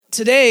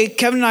Today,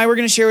 Kevin and I were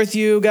going to share with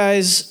you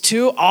guys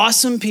two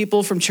awesome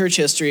people from church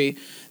history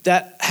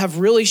that have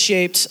really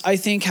shaped, I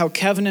think, how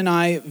Kevin and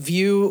I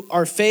view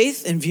our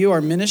faith and view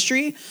our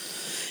ministry.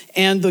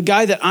 And the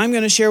guy that I'm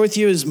going to share with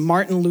you is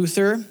Martin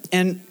Luther.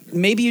 And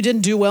maybe you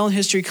didn't do well in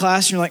history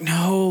class and you're like,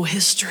 no,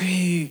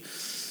 history.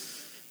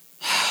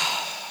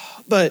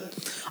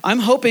 But I'm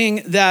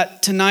hoping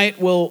that tonight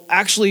will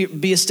actually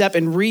be a step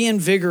in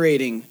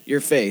reinvigorating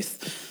your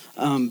faith.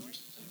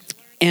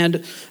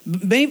 And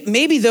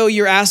maybe though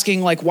you're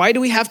asking, like, why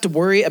do we have to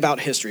worry about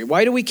history?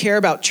 Why do we care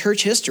about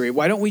church history?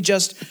 Why don't we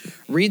just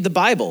read the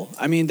Bible?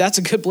 I mean, that's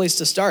a good place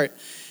to start.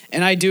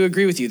 And I do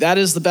agree with you. That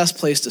is the best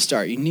place to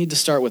start. You need to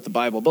start with the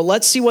Bible. But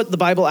let's see what the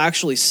Bible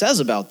actually says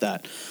about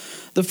that.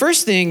 The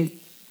first thing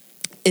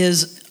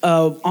is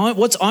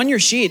what's on your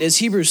sheet is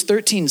Hebrews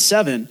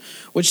 13:7,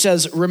 which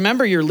says,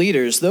 remember your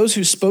leaders, those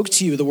who spoke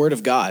to you the word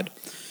of God.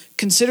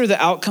 Consider the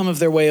outcome of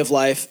their way of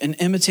life and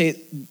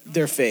imitate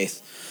their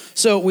faith.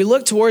 So we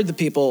look toward the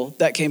people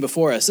that came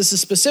before us. This is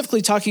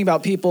specifically talking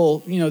about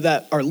people,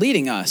 that are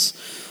leading us.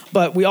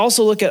 But we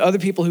also look at other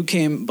people who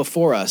came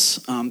before us.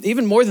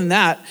 Even more than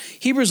that,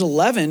 Hebrews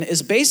 11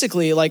 is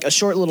basically like a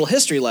short little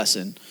history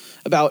lesson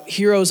about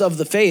heroes of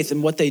the faith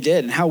and what they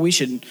did and how we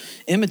should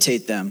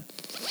imitate them.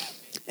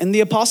 And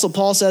the Apostle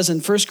Paul says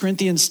in 1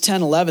 Corinthians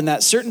 10:11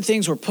 that certain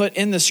things were put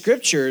in the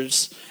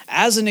scriptures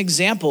as an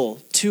example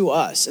to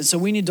us. And so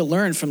we need to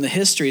learn from the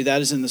history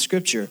that is in the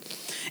scripture.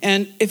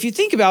 And if you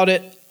think about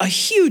it, a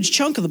huge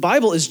chunk of the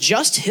Bible is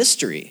just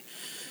history.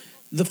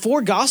 The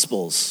four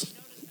Gospels,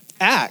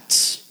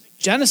 Acts,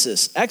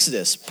 Genesis,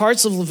 Exodus,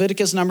 parts of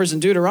Leviticus, Numbers,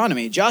 and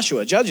Deuteronomy,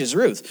 Joshua, Judges,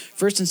 Ruth,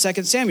 1st and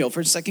 2nd Samuel,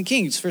 1st and 2nd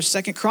Kings, 1st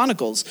and 2nd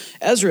Chronicles,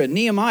 Ezra,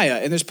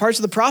 Nehemiah, and there's parts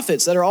of the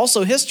prophets that are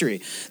also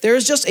history. There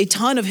is just a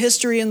ton of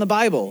history in the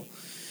Bible.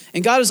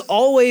 And God is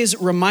always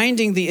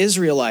reminding the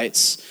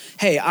Israelites,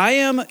 hey, I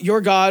am your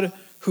God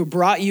who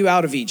brought you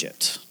out of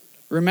Egypt.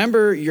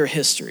 Remember your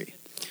history.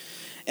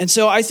 And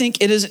so I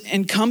think it is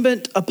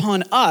incumbent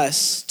upon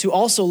us to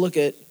also look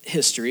at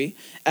history,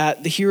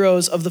 at the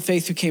heroes of the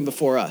faith who came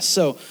before us.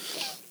 So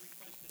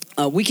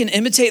we can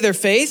imitate their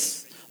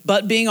faith,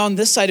 but being on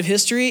this side of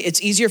history,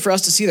 it's easier for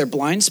us to see their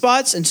blind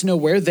spots and to know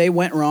where they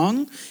went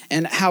wrong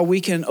and how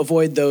we can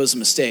avoid those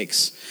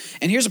mistakes.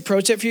 And here's a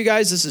pro tip for you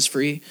guys. This is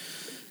free.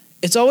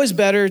 It's always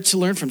better to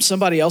learn from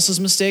somebody else's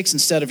mistakes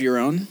instead of your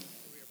own,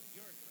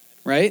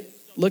 right?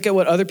 Look at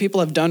what other people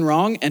have done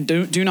wrong and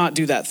do not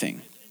do that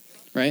thing.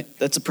 Right?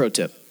 That's a pro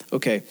tip.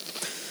 Okay.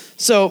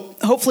 So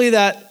hopefully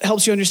that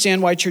helps you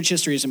understand why church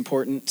history is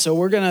important. So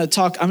I'm going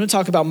to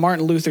talk about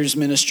Martin Luther's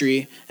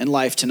ministry and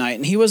life tonight.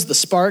 And he was the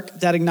spark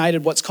that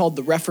ignited what's called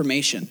the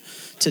Reformation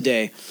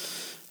today.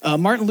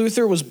 Martin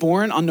Luther was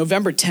born on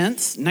November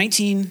 10th,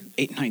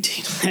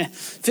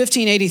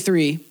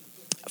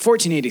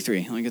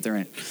 1483. Let me get that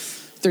right.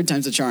 Third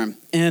time's the charm.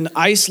 In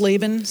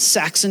Eisleben,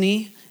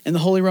 Saxony, in the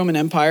Holy Roman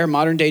Empire,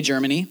 modern day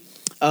Germany.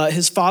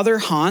 His father,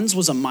 Hans,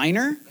 was a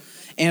miner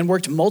and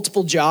worked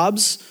multiple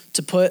jobs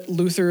to put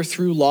Luther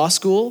through law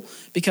school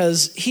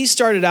because he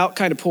started out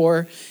kind of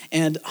poor,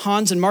 and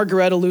Hans and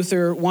Margareta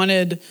Luther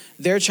wanted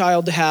their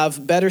child to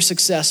have better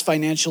success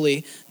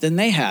financially than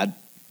they had.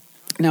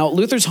 Now,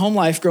 Luther's home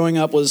life growing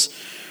up was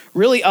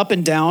really up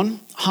and down.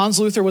 Hans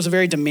Luther was a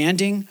very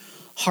demanding,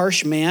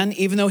 harsh man,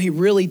 even though he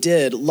really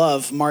did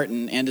love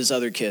Martin and his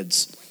other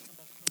kids.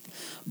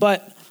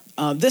 But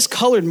this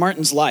colored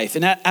Martin's life.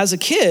 And as a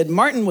kid,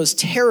 Martin was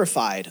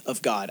terrified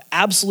of God,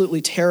 absolutely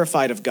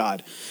terrified of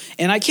God.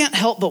 And I can't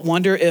help but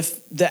wonder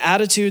if the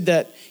attitude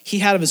that he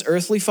had of his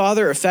earthly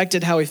father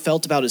affected how he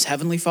felt about his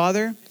heavenly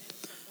father.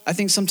 I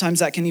think sometimes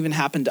that can even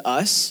happen to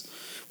us.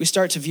 We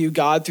start to view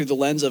God through the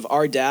lens of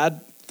our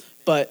dad,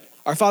 but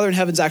our Father in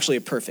heaven's actually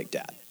a perfect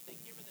dad.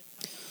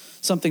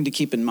 Something to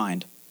keep in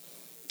mind.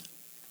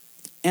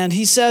 And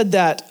he said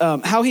that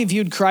how he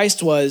viewed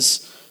Christ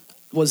was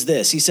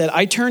this. He said,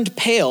 I turned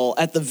pale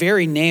at the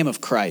very name of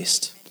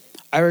Christ.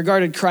 I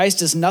regarded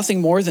Christ as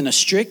nothing more than a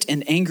strict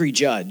and angry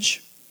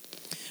judge.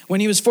 When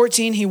he was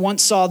 14, he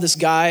once saw this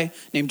guy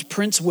named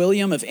Prince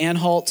William of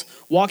Anhalt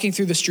walking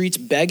through the streets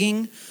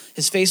begging.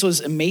 His face was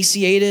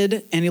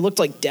emaciated and he looked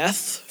like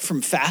death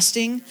from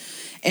fasting.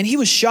 And he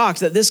was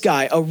shocked that this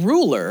guy, a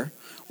ruler,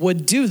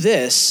 would do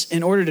this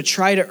in order to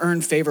try to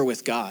earn favor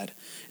with God.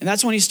 And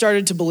that's when he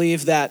started to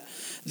believe that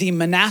the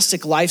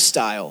monastic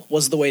lifestyle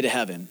was the way to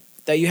heaven.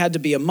 That you had to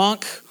be a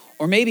monk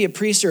or maybe a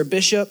priest or a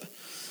bishop,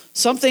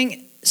 some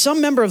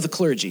member of the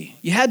clergy.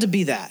 You had to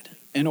be that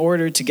in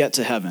order to get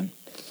to heaven.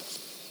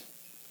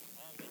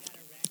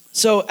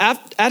 So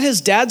at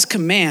his dad's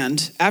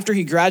command, after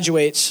he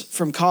graduates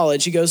from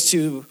college, he goes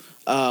to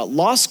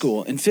law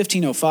school in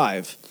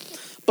 1505.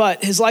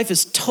 But his life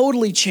is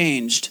totally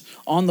changed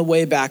on the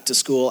way back to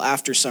school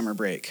after summer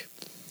break.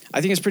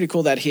 I think it's pretty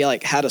cool that he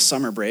had a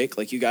summer break,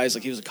 like you guys,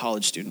 like he was a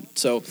college student.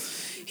 So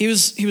he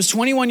was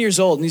 21 years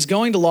old and he's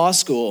going to law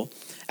school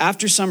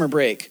after summer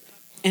break,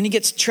 and he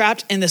gets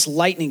trapped in this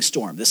lightning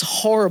storm, this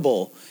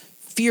horrible,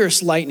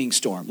 fierce lightning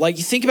storm. Like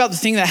you think about the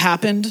thing that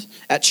happened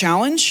at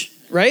Challenge,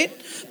 right?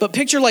 But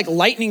picture like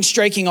lightning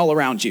striking all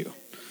around you,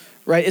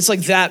 right? It's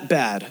like that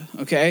bad,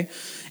 okay?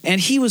 And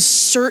he was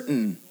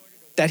certain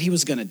that he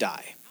was going to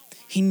die.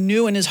 He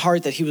knew in his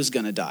heart that he was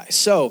going to die.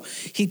 So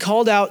he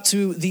called out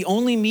to the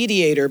only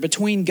mediator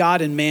between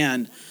God and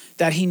man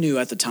that he knew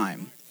at the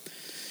time.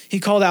 He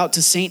called out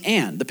to Saint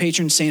Anne, the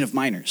patron saint of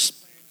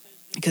minors,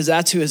 because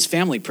that's who his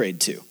family prayed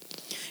to.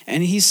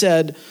 And he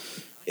said,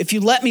 if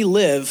you let me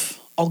live,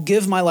 I'll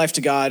give my life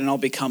to God and I'll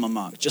become a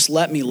monk. Just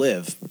let me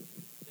live.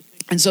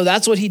 And so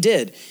that's what he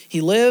did.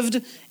 He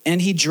lived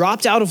and he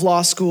dropped out of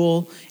law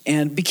school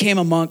and became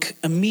a monk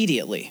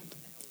immediately.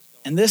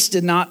 And this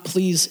did not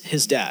please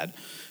his dad,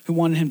 who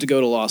wanted him to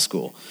go to law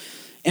school.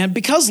 And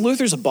because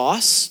Luther's a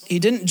boss, he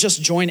didn't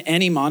just join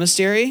any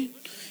monastery.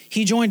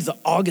 He joined the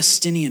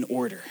Augustinian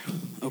order,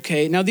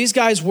 okay? Now, these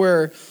guys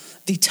were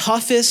the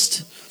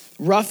toughest,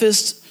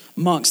 roughest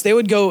monks. They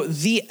would go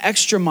the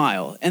extra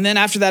mile. And then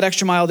after that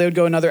extra mile, they would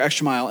go another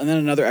extra mile and then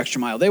another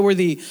extra mile. They were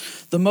the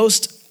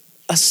most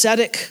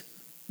ascetic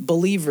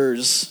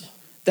believers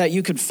that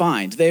you could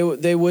find. They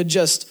would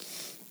just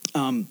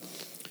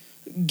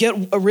get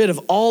rid of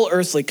all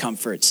earthly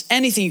comforts,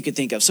 anything you could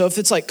think of. So if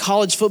it's like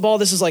college football,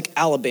 this is like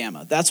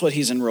Alabama. That's what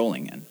he's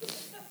enrolling in.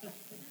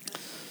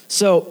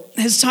 So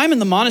his time in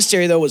the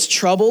monastery, though, was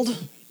troubled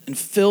and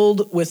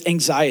filled with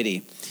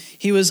anxiety.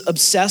 He was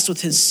obsessed with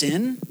his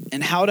sin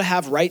and how to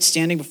have right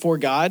standing before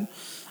God.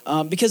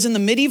 Because in the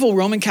medieval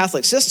Roman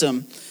Catholic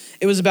system,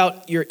 it was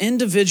about your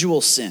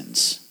individual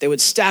sins. They would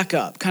stack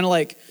up, kind of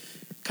like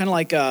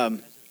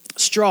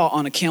straw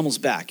on a camel's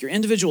back. Your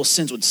individual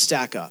sins would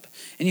stack up.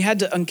 And you had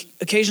to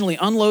occasionally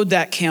unload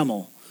that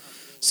camel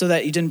so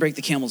that you didn't break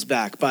the camel's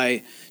back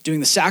by doing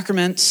the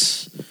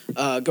sacraments,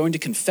 going to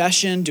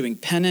confession, doing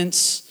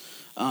penance,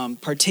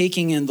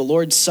 partaking in the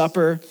Lord's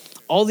Supper.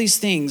 All these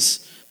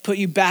things put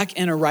you back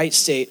in a right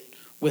state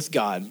with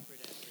God.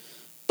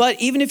 But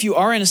even if you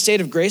are in a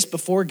state of grace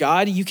before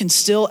God, you can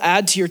still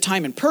add to your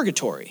time in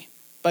purgatory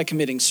by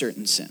committing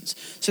certain sins.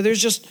 So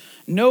there's just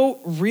no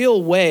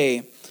real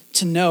way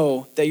to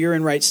know that you're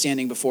in right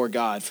standing before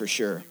God for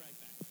sure.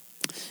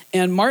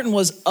 And Martin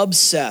was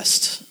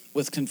obsessed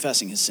with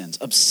confessing his sins,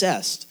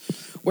 obsessed.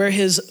 Where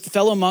his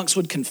fellow monks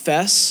would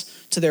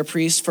confess to their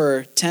priest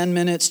for 10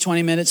 minutes,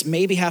 20 minutes,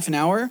 maybe half an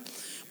hour,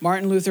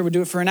 Martin Luther would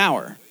do it for an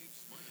hour,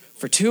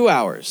 for 2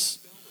 hours.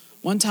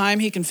 One time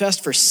he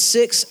confessed for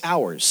 6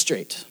 hours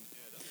straight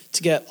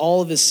to get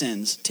all of his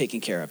sins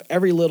taken care of,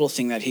 every little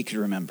thing that he could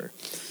remember.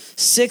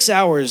 6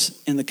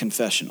 hours in the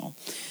confessional.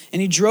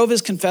 And he drove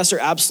his confessor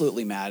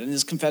absolutely mad. And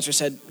his confessor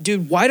said,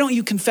 dude, why don't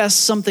you confess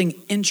something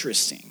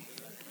interesting?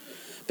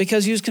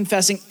 Because he was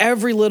confessing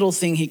every little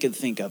thing he could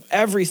think of,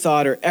 every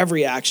thought or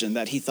every action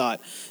that he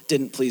thought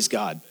didn't please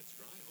God.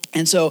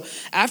 And so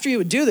after he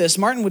would do this,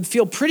 Martin would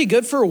feel pretty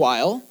good for a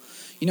while.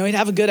 You know, he'd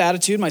have a good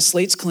attitude, my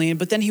slate's clean,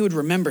 but then he would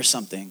remember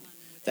something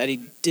that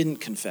he didn't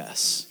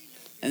confess.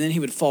 And then he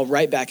would fall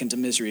right back into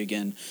misery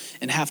again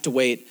and have to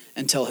wait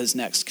until his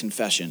next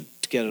confession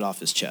to get it off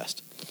his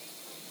chest.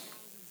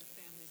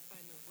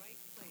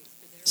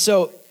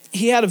 So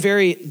he had a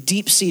very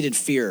deep-seated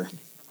fear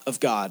of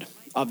God,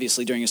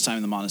 obviously, during his time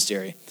in the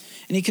monastery.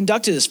 And he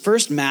conducted his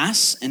first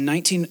mass in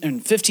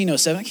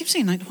 1507. I keep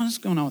saying, what is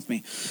going on with me?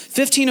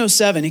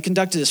 1507, he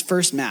conducted his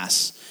first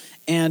mass.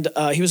 And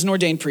he was an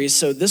ordained priest,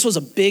 so this was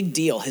a big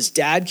deal. His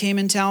dad came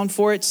in town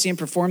for it to see him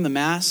perform the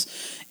mass.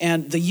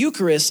 And the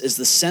Eucharist is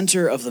the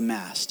center of the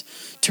mass,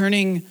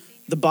 turning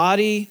the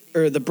body,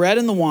 or the bread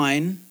and the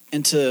wine,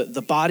 into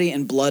the body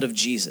and blood of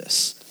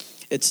Jesus.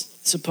 It's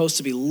supposed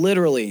to be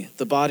literally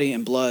the body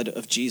and blood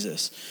of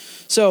Jesus.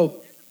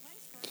 So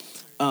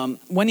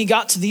when he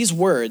got to these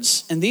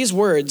words, and these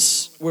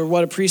words were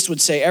what a priest would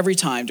say every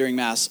time during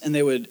Mass, and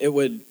it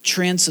would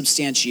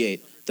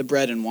transubstantiate the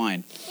bread and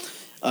wine.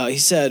 He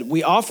said,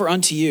 "We offer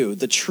unto you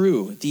the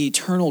true, the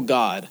eternal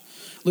God."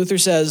 Luther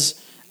says,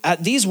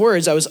 "At these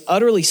words, I was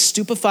utterly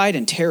stupefied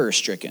and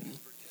terror-stricken.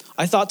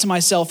 I thought to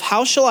myself,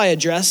 how shall I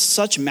address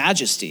such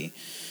majesty,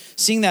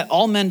 seeing that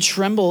all men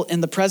tremble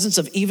in the presence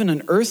of even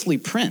an earthly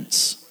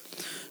prince?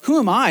 Who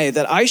am I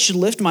that I should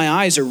lift my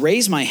eyes or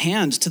raise my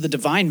hand to the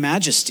divine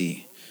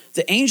majesty?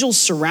 The angels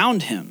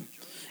surround him.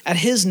 At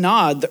his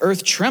nod, the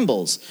earth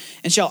trembles.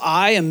 And shall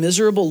I, a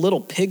miserable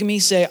little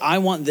pygmy, say, I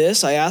want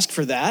this, I ask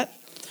for that?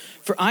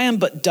 For I am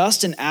but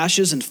dust and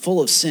ashes and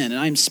full of sin, and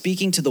I am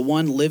speaking to the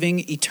one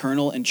living,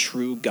 eternal, and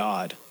true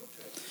God."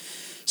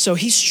 So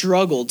he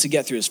struggled to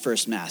get through his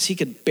first Mass. He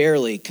could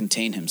barely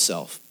contain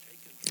himself.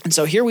 And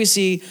so here we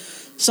see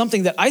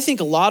something that I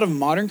think a lot of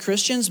modern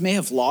Christians may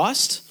have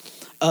lost.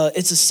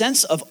 It's a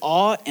sense of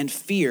awe and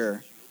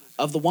fear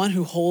of the one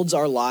who holds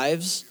our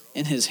lives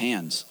in his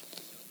hands.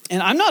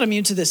 And I'm not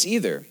immune to this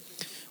either.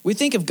 We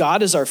think of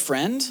God as our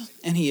friend,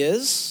 and he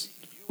is.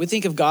 We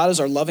think of God as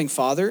our loving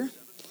Father,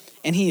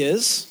 and he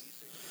is.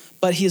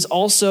 But he is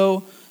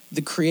also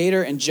the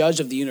creator and judge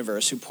of the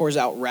universe who pours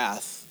out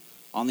wrath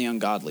on the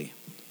ungodly.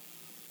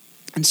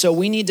 And so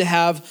we need to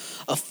have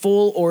a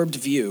full-orbed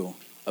view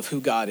of who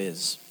God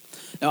is.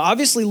 Now,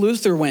 obviously,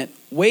 Luther went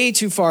way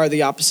too far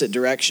the opposite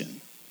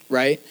direction,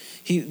 right?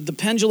 The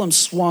pendulum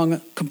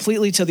swung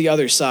completely to the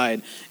other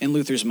side in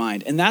Luther's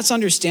mind. And that's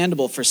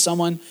understandable for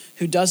someone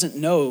who doesn't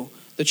know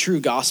the true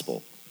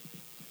gospel.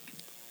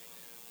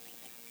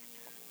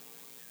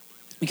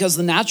 Because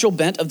the natural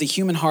bent of the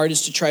human heart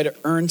is to try to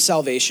earn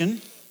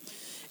salvation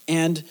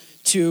and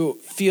to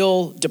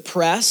feel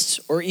depressed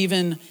or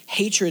even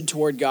hatred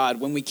toward God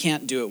when we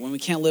can't do it, when we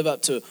can't live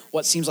up to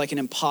what seems like an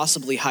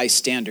impossibly high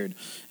standard.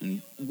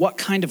 And what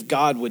kind of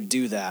God would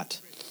do that?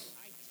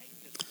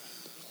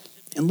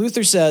 And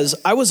Luther says,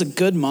 I was a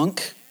good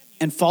monk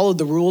and followed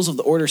the rules of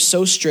the order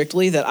so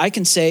strictly that I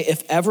can say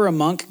if ever a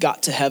monk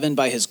got to heaven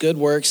by his good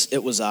works,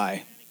 it was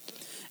I.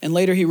 And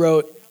later he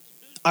wrote,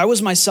 I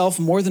was myself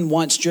more than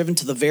once driven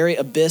to the very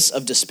abyss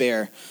of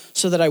despair,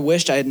 so that I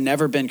wished I had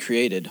never been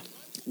created.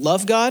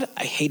 Love God,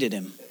 I hated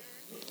him.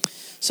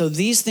 So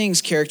these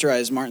things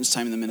characterized Martin's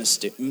time in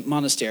the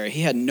monastery.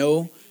 He had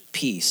no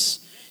peace,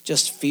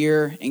 just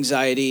fear,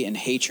 anxiety, and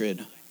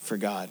hatred for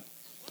God.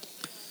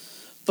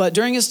 But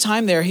during his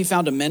time there, he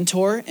found a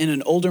mentor in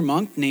an older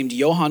monk named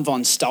Johann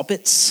von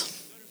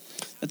Staupitz.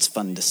 That's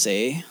fun to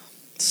say,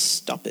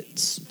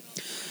 Staupitz.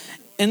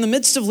 In the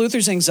midst of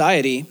Luther's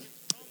anxiety,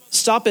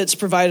 Staupitz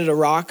provided a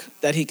rock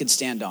that he could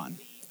stand on.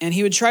 And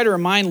he would try to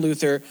remind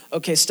Luther,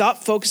 okay, stop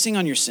focusing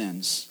on your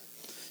sins.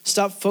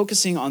 Stop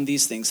focusing on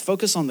these things.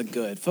 Focus on the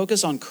good.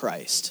 Focus on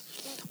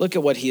Christ. Look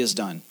at what he has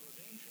done.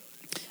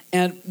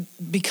 And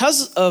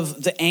because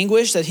of the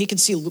anguish that he could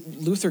see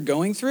Luther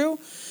going through,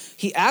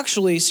 he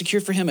actually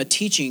secured for him a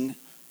teaching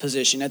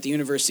position at the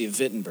University of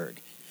Wittenberg.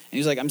 And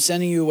he's like, I'm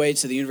sending you away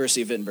to the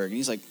University of Wittenberg. And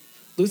he's like,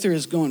 Luther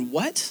is going,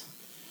 what?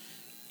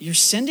 You're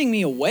sending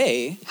me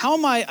away? How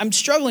am I? I'm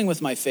struggling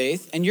with my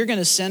faith, and you're going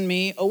to send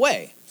me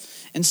away.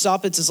 And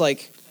Staupitz is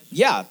like,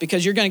 yeah,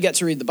 because you're going to get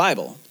to read the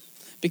Bible.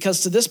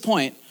 Because to this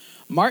point,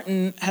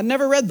 Martin had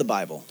never read the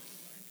Bible.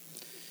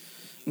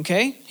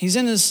 Okay? He's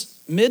in his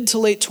mid to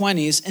late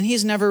 20s, and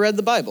he's never read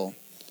the Bible.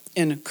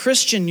 In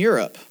Christian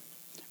Europe,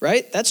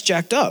 right? That's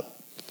jacked up.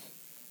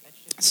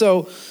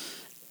 So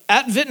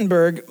at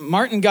Wittenberg,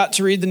 Martin got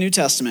to read the New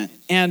Testament,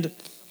 and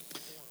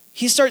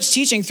he starts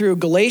teaching through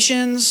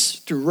Galatians,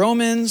 through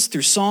Romans,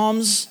 through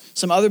Psalms,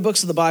 some other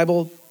books of the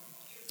Bible.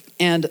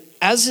 And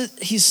as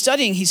he's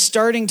studying, he's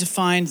starting to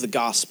find the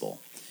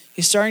gospel.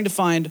 He's starting to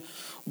find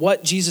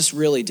what Jesus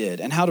really did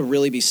and how to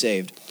really be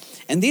saved.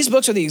 And these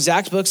books are the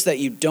exact books that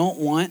you don't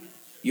want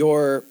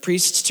your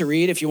priests to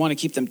read if you want to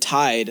keep them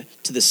tied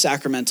to the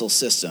sacramental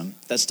system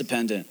that's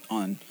dependent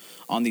on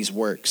these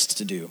works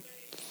to do.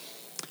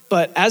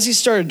 But as he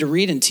started to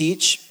read and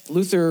teach,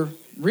 Luther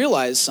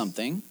realized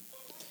something.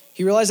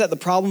 He realized that the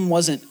problem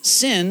wasn't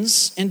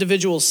sins,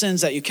 individual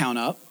sins that you count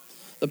up.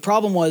 The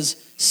problem was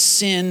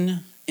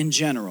sin in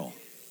general.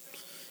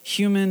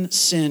 Human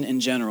sin in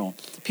general.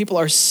 People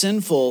are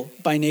sinful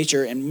by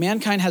nature, and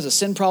mankind has a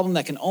sin problem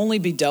that can only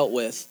be dealt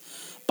with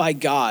by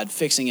God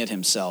fixing it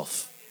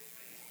himself.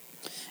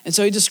 And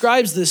so he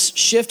describes this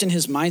shift in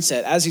his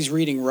mindset as he's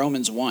reading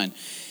Romans 1.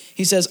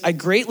 He says, I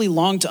greatly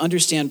longed to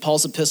understand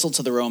Paul's epistle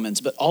to the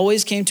Romans, but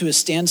always came to a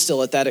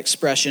standstill at that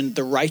expression,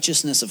 the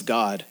righteousness of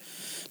God,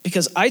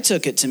 because I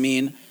took it to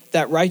mean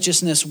that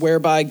righteousness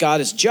whereby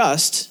God is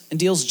just and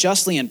deals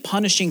justly in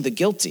punishing the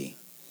guilty.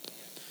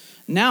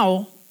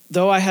 Now,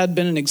 though I had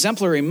been an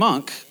exemplary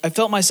monk, I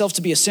felt myself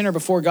to be a sinner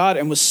before God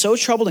and was so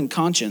troubled in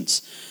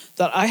conscience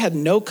that I had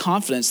no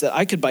confidence that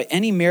I could by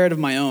any merit of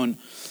my own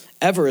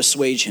ever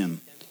assuage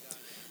him.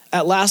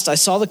 At last, I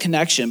saw the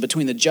connection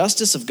between the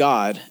justice of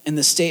God and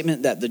the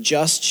statement that the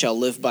just shall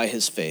live by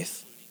his faith.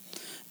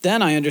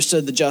 Then I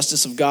understood the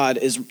justice of God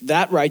is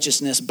that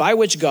righteousness by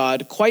which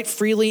God, quite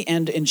freely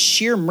and in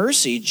sheer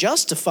mercy,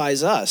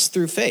 justifies us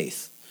through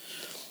faith.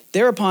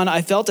 Thereupon,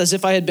 I felt as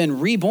if I had been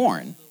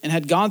reborn and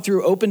had gone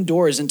through open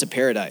doors into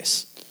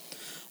paradise.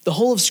 The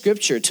whole of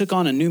Scripture took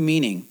on a new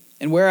meaning,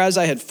 and whereas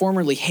I had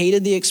formerly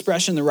hated the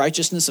expression, the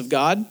righteousness of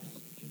God,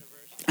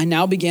 I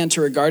now began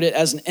to regard it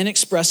as an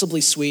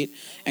inexpressibly sweet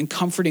and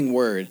comforting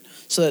word,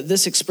 so that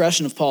this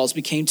expression of Paul's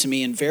became to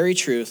me in very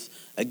truth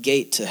a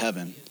gate to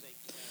heaven.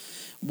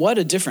 What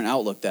a different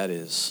outlook that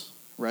is,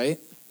 right?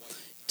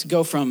 To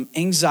go from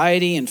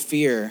anxiety and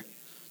fear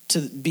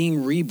to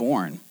being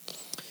reborn.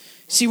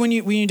 See, when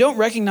you don't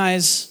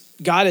recognize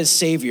God as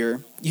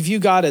Savior, you view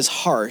God as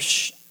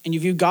harsh, and you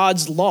view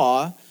God's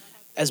law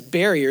as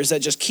barriers that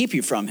just keep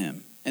you from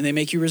him, and they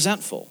make you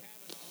resentful.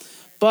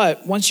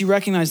 But once you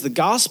recognize the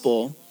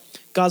gospel,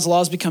 God's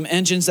laws become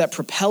engines that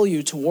propel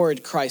you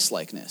toward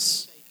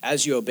Christ-likeness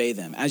as you obey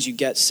them, as you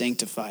get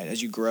sanctified,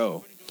 as you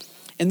grow.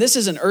 And this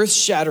is an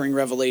earth-shattering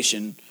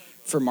revelation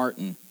for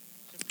Martin.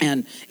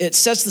 And it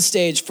sets the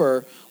stage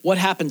for what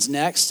happens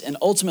next and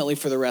ultimately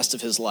for the rest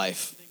of his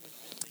life.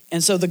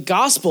 And so the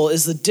gospel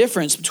is the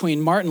difference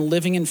between Martin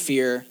living in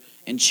fear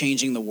and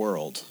changing the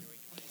world.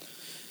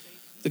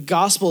 The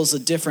gospel is the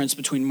difference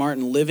between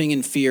Martin living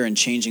in fear and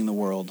changing the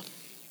world.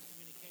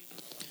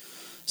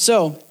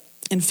 So,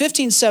 in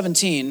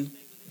 1517,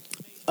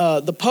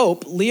 the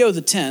Pope, Leo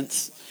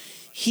X,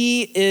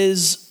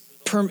 he's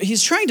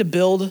trying to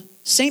build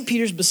St.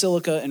 Peter's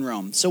Basilica in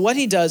Rome. So what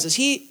he does is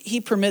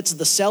he permits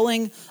the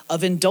selling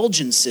of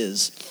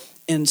indulgences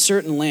in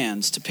certain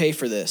lands to pay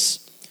for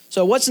this.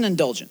 So what's an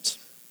indulgence?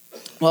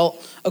 Well,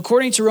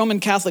 according to Roman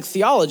Catholic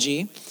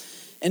theology,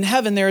 in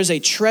heaven there is a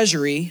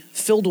treasury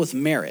filled with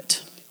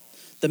merit.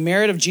 The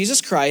merit of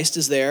Jesus Christ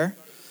is there,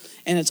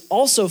 and it's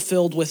also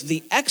filled with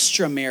the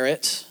extra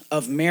merit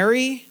of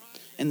Mary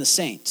and the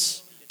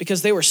saints,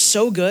 because they were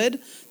so good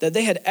that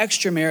they had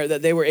extra merit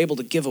that they were able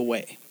to give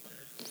away.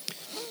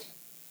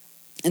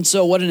 And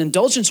so what an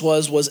indulgence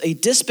was a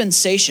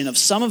dispensation of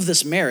some of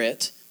this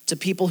merit to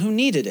people who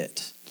needed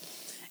it.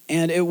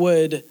 And it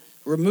would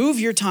remove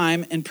your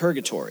time in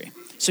purgatory.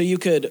 So you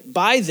could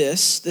buy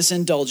this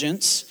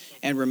indulgence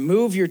and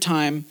remove your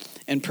time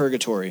in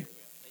purgatory.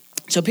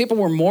 So people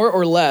were more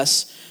or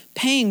less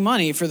paying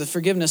money for the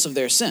forgiveness of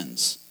their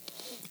sins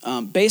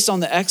based on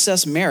the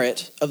excess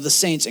merit of the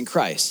saints in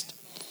Christ.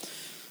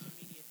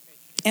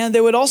 And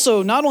they would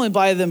also not only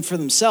buy them for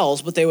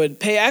themselves, but they would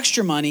pay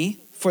extra money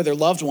for their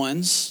loved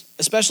ones,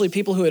 especially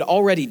people who had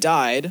already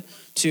died,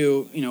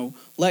 to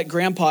let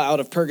grandpa out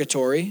of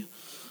purgatory.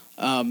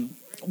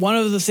 One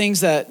of the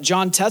things that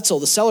John Tetzel,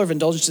 the seller of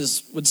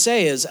indulgences, would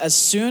say is, as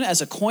soon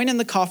as a coin in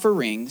the coffer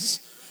rings,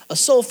 a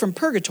soul from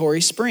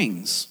purgatory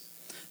springs.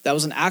 That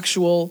was an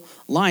actual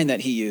line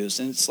that he used,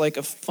 and it's like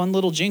a fun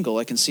little jingle.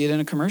 I can see it in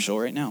a commercial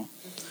right now.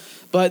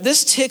 But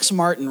this ticks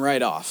Martin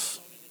right off.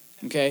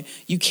 Okay,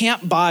 you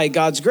can't buy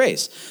God's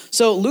grace.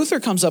 So Luther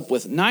comes up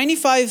with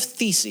 95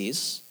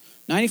 theses,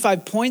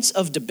 95 points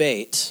of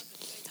debate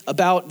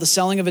about the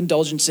selling of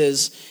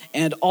indulgences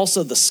and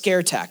also the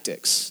scare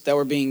tactics that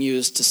were being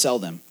used to sell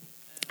them.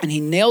 And he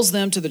nails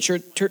them to the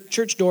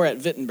church door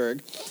at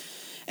Wittenberg.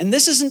 And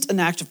this isn't an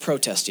act of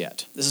protest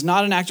yet. This is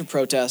not an act of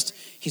protest.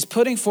 He's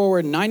putting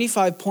forward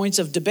 95 points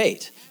of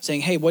debate,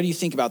 saying, hey, what do you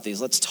think about these?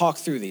 Let's talk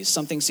through these.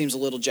 Something seems a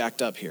little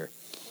jacked up here.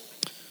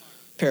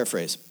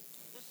 Paraphrase.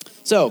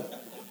 So,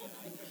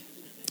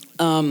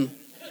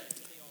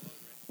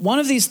 one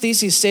of these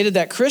theses stated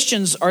that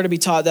Christians are to be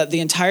taught that the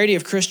entirety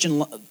of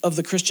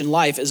the Christian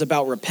life is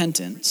about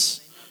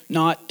repentance,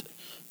 not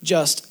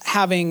just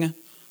having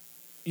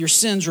your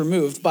sins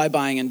removed by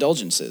buying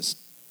indulgences.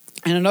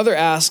 And another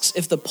asks,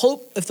 if the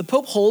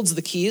Pope holds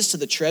the keys to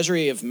the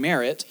treasury of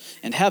merit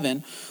in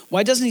heaven,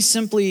 why doesn't he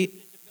simply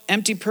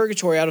empty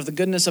purgatory out of the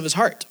goodness of his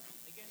heart?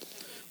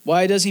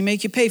 Why does he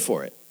make you pay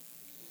for it?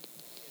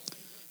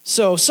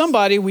 So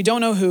somebody, we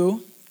don't know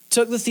who,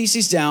 took the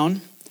theses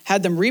down,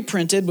 had them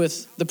reprinted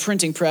with the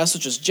printing press,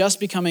 which was just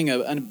becoming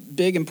a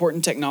big,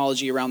 important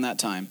technology around that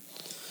time.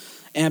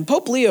 And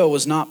Pope Leo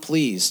was not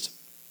pleased.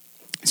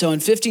 So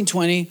in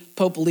 1520,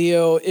 Pope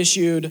Leo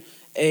issued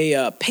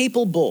a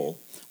papal bull,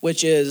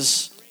 which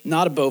is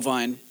not a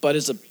bovine, but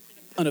is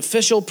an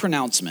official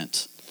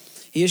pronouncement.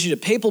 He issued a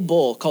papal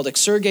bull called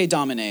Exsurge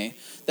Domine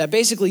that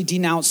basically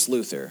denounced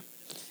Luther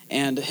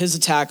and his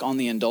attack on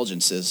the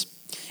indulgences.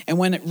 And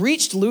when it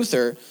reached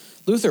Luther,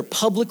 Luther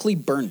publicly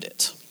burned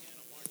it.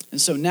 And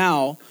so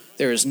now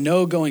there is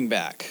no going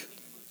back.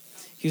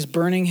 He's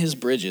burning his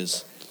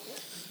bridges.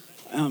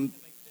 And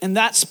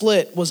that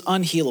split was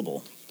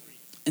unhealable.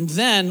 And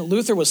then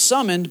Luther was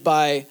summoned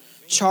by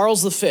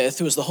Charles V,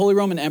 who was the Holy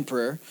Roman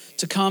Emperor,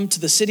 to come to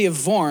the city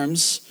of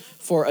Worms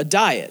for a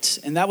diet.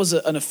 And that was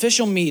an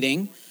official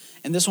meeting.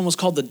 And this one was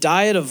called the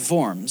Diet of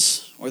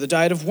Worms, or the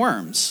Diet of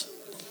Worms.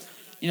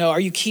 Are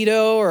you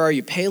keto or are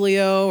you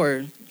paleo?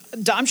 Or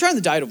I'm trying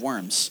the Diet of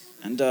Worms.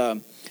 And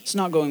it's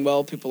not going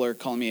well. People are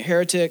calling me a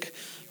heretic.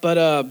 But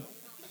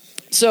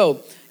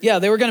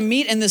they were going to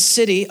meet in this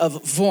city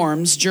of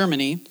Worms,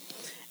 Germany.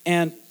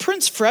 And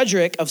Prince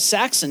Frederick of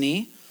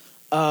Saxony,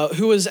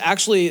 who was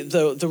actually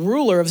the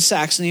ruler of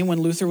Saxony when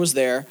Luther was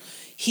there,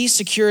 he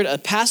secured a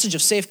passage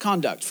of safe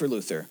conduct for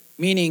Luther,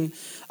 meaning,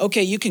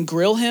 okay, you can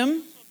grill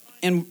him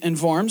in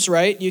Worms,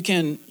 right? You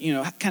can,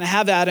 kind of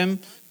have at him,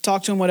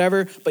 talk to him,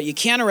 whatever, but you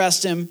can't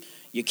arrest him,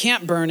 you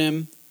can't burn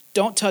him,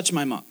 don't touch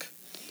my monk,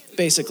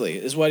 basically,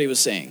 is what he was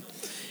saying.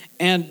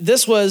 And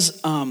this was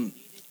an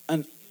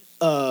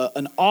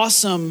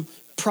awesome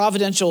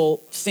providential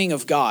thing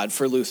of God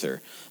for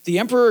Luther. The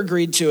emperor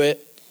agreed to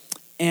it,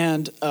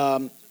 and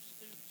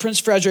Prince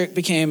Frederick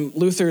became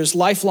Luther's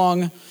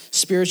lifelong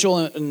spiritual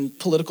and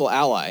political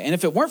ally. And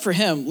if it weren't for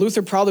him,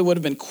 Luther probably would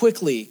have been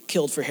quickly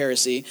killed for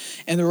heresy,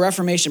 and the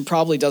Reformation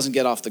probably doesn't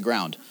get off the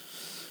ground.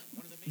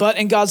 But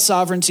in God's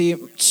sovereignty,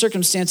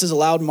 circumstances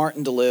allowed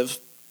Martin to live.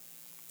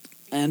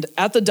 And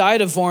at the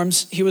Diet of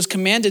Worms, he was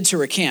commanded to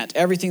recant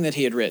everything that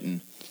he had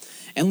written.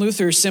 And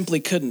Luther simply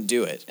couldn't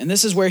do it. And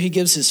this is where he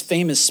gives his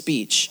famous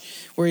speech,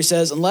 where he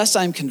says, "Unless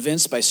I'm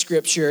convinced by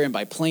Scripture and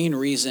by plain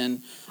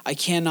reason, I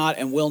cannot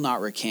and will not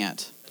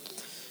recant.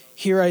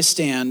 Here I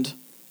stand,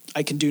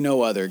 I can do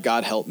no other,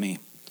 God help me."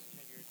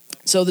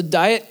 So the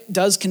Diet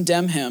does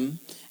condemn him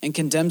and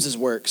condemns his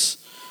works.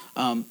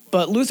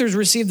 But Luther's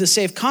received the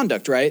safe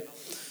conduct, right?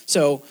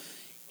 So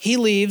he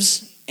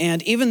leaves,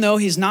 and even though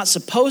he's not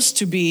supposed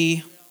to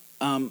be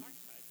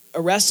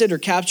arrested or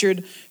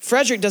captured,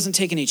 Frederick doesn't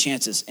take any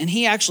chances. And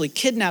he actually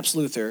kidnaps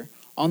Luther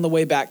on the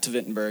way back to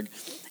Wittenberg.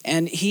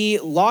 And he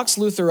locks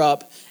Luther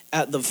up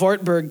at the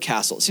Wartburg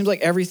Castle. It seems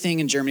like everything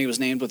in Germany was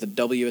named with a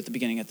W at the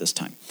beginning at this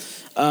time.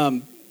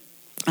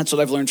 That's what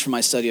I've learned from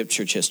my study of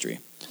church history.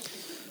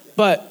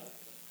 But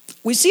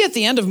we see at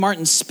the end of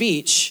Martin's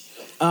speech,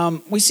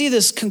 we see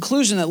this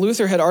conclusion that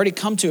Luther had already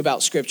come to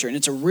about Scripture, and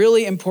it's a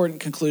really important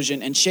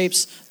conclusion and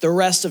shapes the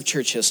rest of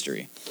church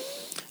history.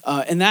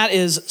 And that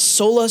is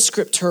sola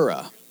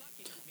scriptura.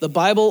 The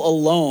Bible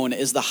alone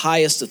is the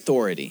highest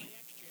authority.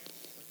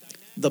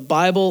 The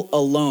Bible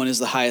alone is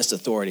the highest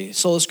authority.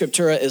 Sola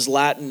scriptura is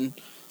Latin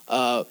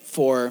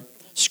for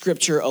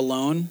scripture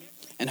alone.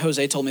 And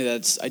Jose told me that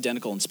it's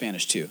identical in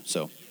Spanish too.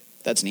 So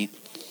that's neat.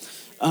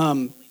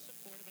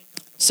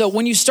 So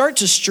when you start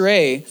to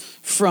stray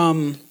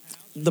from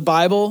the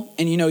Bible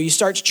and, you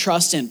start to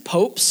trust in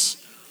popes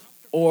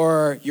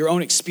or your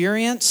own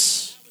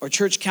experience or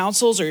church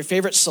councils or your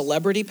favorite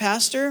celebrity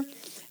pastor,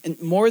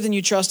 and more than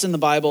you trust in the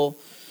Bible,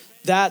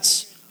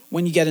 that's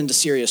when you get into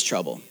serious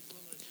trouble.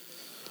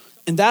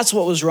 And that's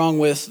what was wrong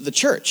with the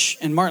church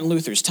in Martin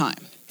Luther's time.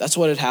 That's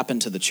what had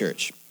happened to the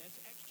church.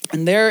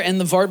 And there in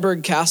the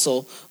Wartburg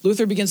Castle,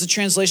 Luther begins the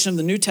translation of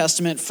the New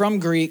Testament from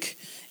Greek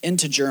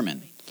into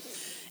German.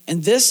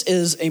 And this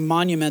is a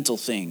monumental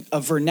thing,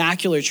 a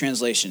vernacular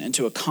translation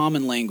into a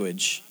common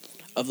language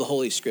of the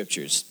Holy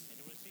Scriptures.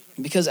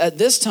 Because at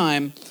this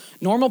time,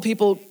 normal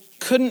people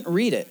couldn't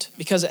read it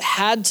because it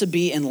had to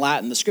be in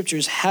Latin. The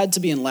Scriptures had to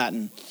be in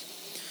Latin.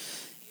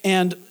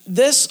 And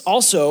this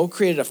also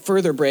created a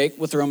further break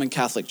with the Roman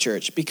Catholic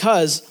Church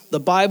because the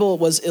Bible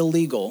was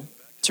illegal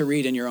to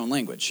read in your own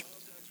language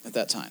at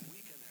that time.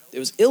 It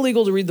was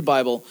illegal to read the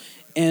Bible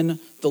in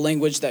the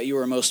language that you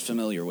were most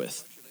familiar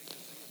with.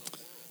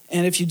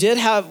 And if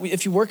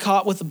you were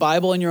caught with the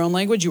Bible in your own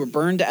language, you were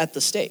burned at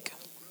the stake.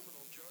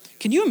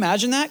 Can you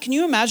imagine that? Can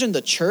you imagine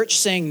the church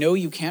saying, no,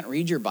 you can't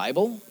read your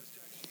Bible?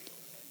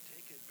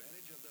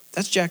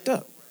 That's jacked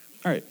up.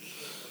 All right.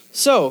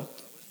 So,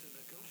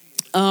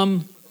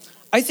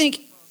 I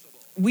think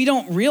we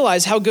don't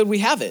realize how good we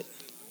have it,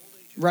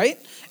 right?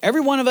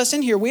 Every one of us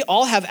in here, we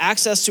all have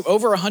access to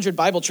over 100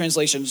 Bible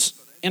translations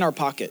in our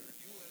pocket,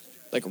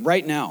 like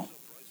right now,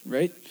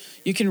 right?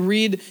 You can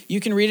read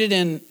it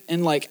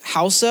in like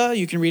Hausa,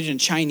 you can read it in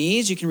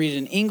Chinese, you can read it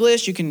in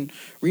English, you can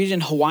read it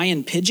in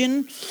Hawaiian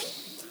Pidgin.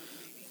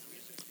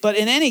 But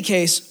in any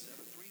case,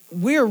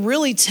 we're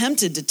really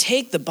tempted to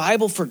take the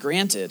Bible for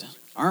granted,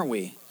 aren't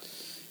we?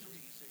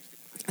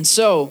 And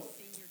so,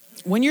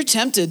 when you're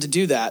tempted to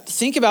do that,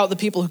 think about the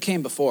people who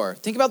came before.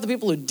 Think about the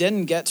people who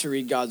didn't get to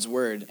read God's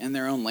word in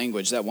their own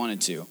language that wanted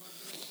to.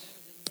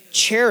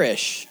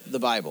 Cherish the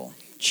Bible.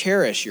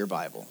 Cherish your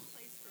Bible.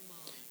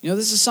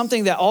 This is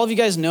something that all of you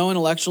guys know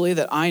intellectually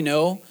that I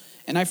know,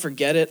 and I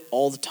forget it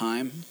all the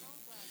time.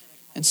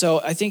 And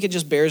so I think it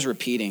just bears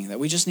repeating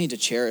that we just need to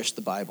cherish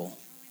the Bible.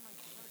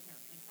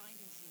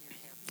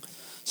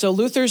 So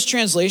Luther's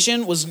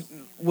translation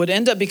would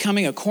end up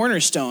becoming a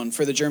cornerstone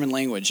for the German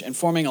language and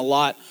forming a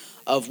lot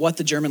of what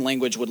the German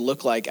language would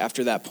look like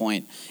after that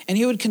point. And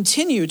he would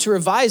continue to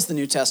revise the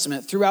New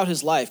Testament throughout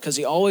his life because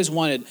he always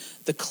wanted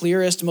the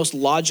clearest, most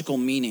logical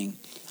meaning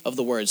of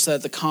the words so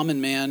that the common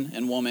man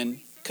and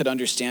woman could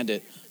understand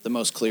it the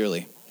most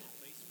clearly.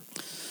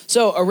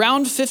 So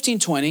around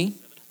 1520,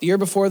 the year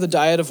before the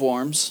Diet of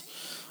Worms,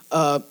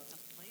 and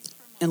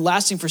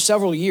lasting for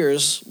several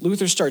years,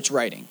 Luther starts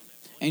writing.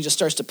 And he just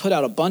starts to put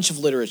out a bunch of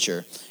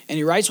literature. And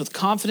he writes with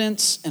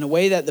confidence in a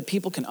way that the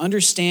people can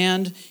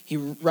understand. He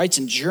writes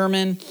in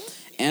German,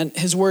 and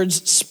his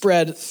words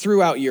spread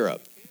throughout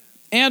Europe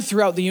and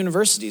throughout the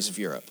universities of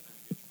Europe.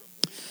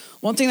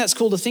 One thing that's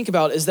cool to think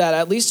about is that,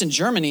 at least in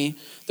Germany,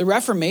 the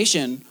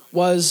Reformation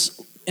was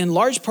in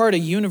large part a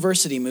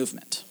university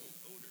movement.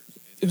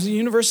 It was a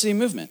university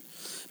movement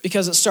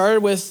because it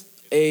started with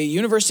a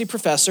university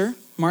professor,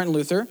 Martin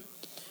Luther,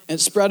 and it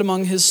spread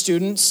among his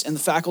students and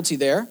the faculty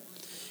there.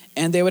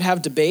 And they would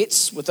have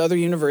debates with other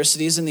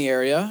universities in the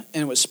area,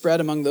 and it was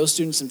spread among those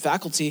students and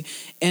faculty,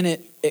 and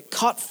it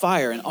caught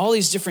fire in all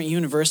these different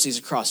universities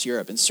across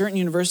Europe. And certain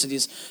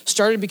universities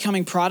started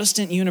becoming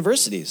Protestant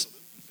universities.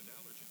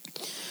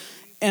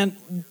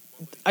 And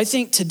I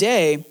think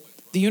today,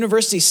 the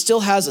university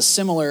still has a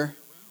similar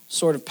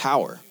sort of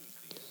power.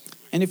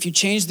 And if you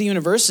change the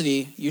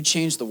university, you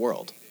change the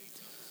world.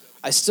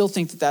 I still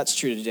think that that's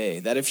true today,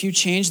 that if you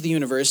change the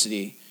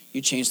university,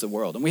 you change the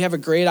world. And we have a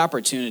great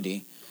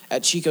opportunity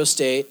at Chico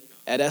State,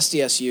 at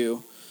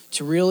SDSU,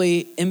 to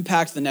really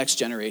impact the next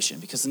generation.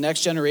 Because the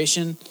next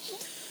generation,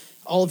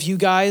 all of you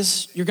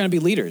guys, you're going to be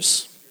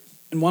leaders.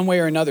 In one way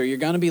or another, you're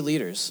going to be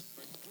leaders.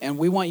 And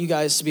we want you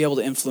guys to be able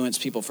to influence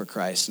people for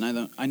Christ.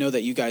 And I know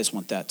that you guys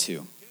want that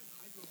too.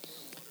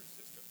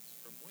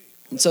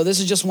 And so this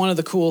is just one of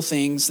the cool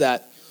things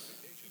that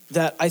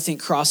I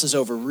think crosses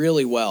over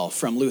really well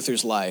from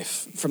Luther's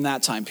life, from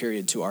that time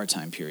period to our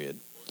time period.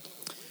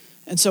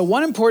 And so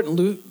one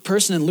important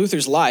person in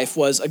Luther's life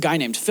was a guy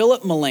named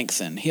Philip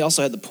Melanchthon. He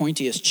also had the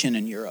pointiest chin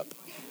in Europe.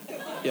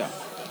 Yeah.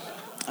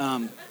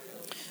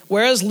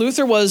 Whereas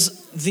Luther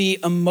was the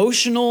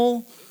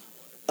emotional,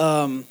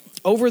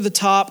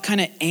 over-the-top,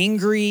 kind of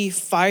angry,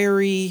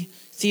 fiery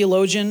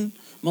theologian,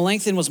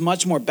 Melanchthon was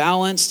much more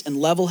balanced and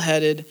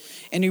level-headed,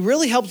 and he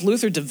really helped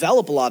Luther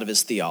develop a lot of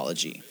his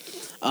theology.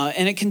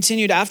 And it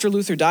continued after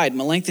Luther died.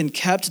 Melanchthon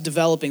kept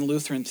developing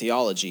Lutheran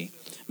theology,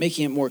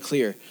 making it more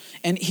clear.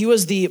 And he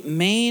was the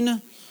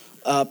main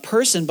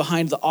person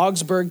behind the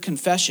Augsburg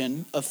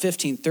Confession of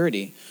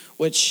 1530,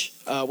 which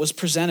was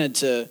presented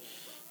to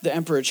the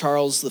Emperor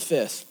Charles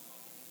V.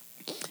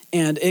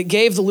 And it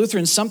gave the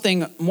Lutherans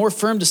something more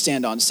firm to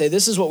stand on, to say,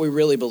 this is what we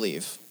really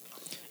believe.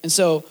 And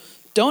so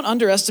don't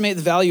underestimate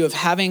the value of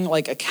having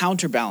like a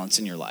counterbalance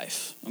in your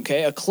life,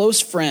 okay? A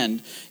close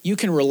friend you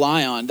can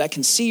rely on that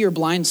can see your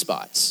blind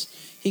spots.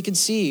 He can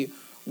see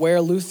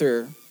where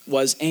Luther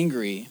was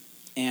angry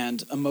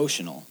and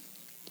emotional.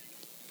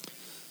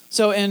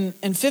 So in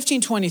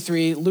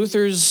 1523,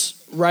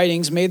 Luther's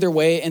writings made their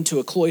way into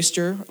a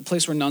cloister, a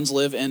place where nuns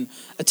live, in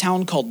a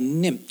town called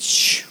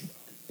Nimptsch.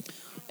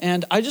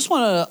 And I just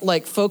want to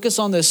like focus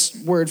on this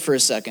word for a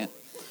second.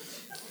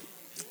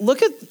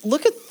 Look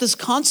at this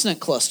consonant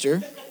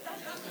cluster.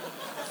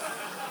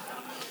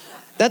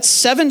 That's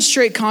 7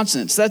 straight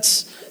consonants.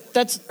 That's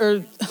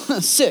or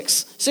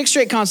six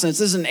straight consonants.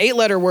 This is an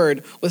 8-letter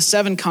word with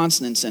 7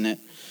 consonants in it.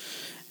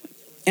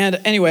 And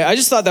anyway, I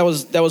just thought that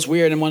was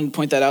weird and wanted to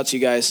point that out to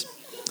you guys.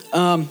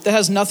 That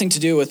has nothing to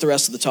do with the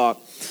rest of the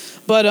talk.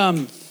 But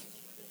in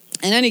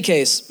any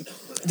case,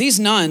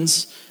 these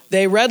nuns,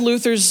 they read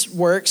Luther's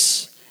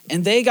works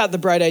and they got the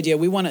bright idea,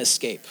 we want to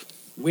escape.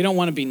 We don't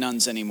want to be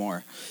nuns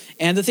anymore.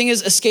 And the thing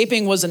is,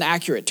 escaping was an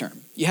accurate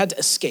term. You had to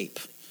escape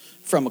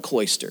from a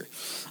cloister.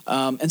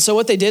 And so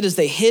what they did is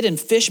they hid in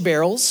fish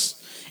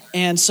barrels,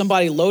 and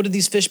somebody loaded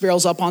these fish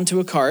barrels up onto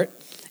a cart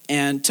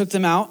and took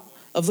them out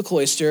of the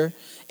cloister,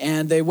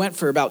 and they went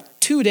for about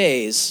 2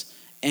 days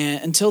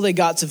until they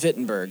got to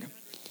Wittenberg.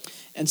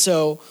 And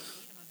so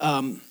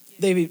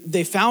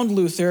they found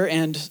Luther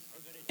and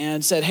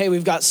said, hey,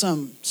 we've got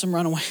some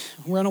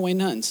runaway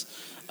nuns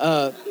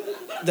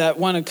that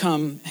want to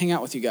come hang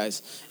out with you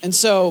guys. And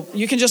so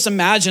you can just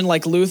imagine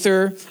like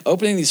Luther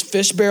opening these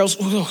fish barrels.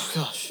 Oh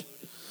gosh.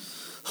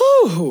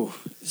 Whew.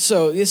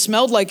 So they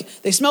smelled like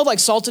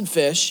salted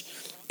fish,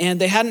 and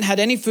they hadn't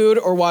had any food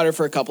or water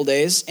for a couple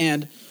days,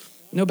 and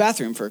no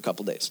bathroom for a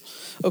couple days.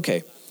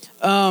 Okay.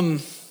 But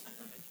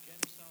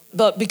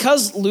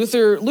because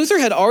Luther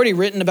had already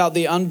written about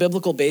the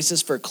unbiblical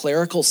basis for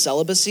clerical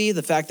celibacy,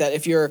 the fact that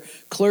if you're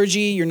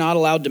clergy, you're not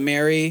allowed to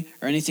marry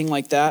or anything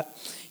like that.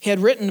 He had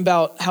written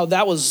about how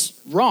that was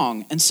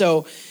wrong. And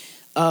so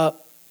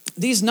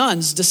these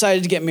nuns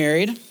decided to get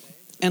married,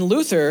 and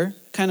Luther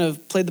kind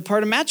of played the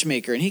part of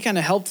matchmaker, and he kind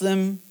of helped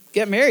them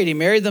get married. He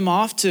married them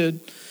off to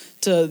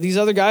these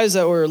other guys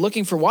that were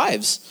looking for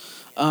wives.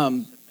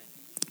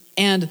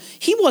 And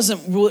he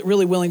wasn't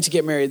really willing to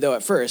get married, though,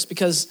 at first,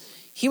 because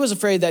he was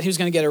afraid that he was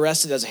going to get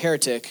arrested as a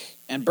heretic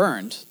and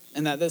burned,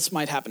 and that this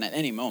might happen at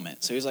any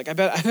moment. So he was like, I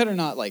better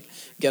not like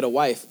get a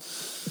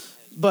wife.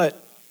 But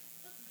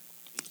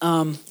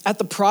at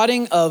the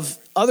prodding of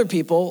other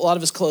people, a lot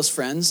of his close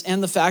friends,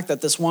 and the fact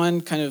that this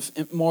one kind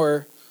of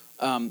more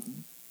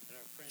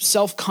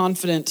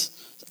self-confident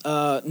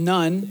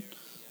nun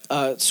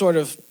sort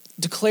of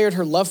declared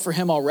her love for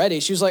him already,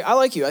 she was like, I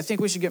like you. I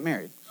think we should get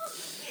married.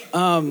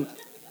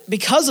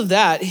 Because of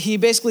that, he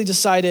basically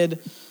decided,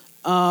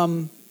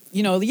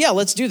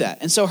 let's do that.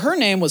 And so her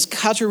name was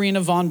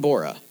Katharina von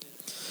Bora.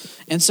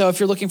 And so if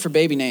you're looking for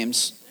baby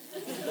names,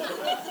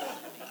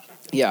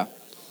 yeah.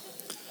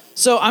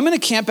 So I'm going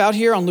to camp out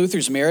here on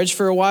Luther's marriage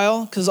for a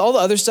while, because all the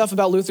other stuff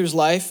about Luther's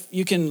life,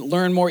 you can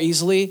learn more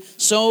easily.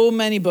 So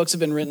many books have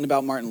been written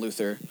about Martin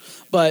Luther.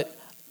 But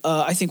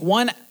I think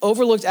one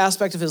overlooked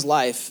aspect of his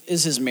life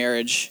is his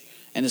marriage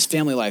and his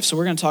family life. So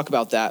we're going to talk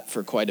about that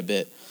for quite a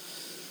bit.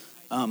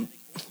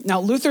 Now,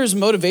 Luther's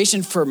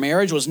motivation for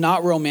marriage was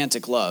not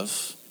romantic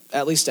love,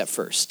 at least at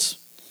first.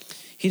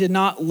 He did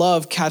not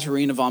love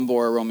Katharina von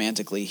Bora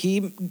romantically.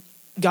 He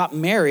got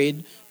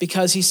married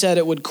because he said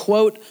it would,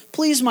 quote,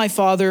 please my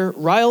father,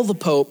 rile the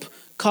Pope,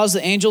 cause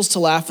the angels to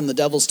laugh and the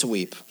devils to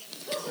weep,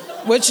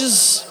 which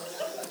is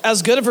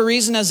as good of a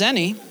reason as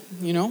any,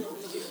 you know.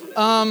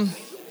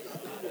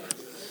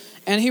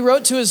 And he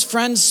wrote to his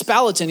friend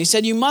Spalatin. He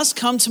said, you must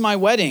come to my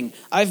wedding.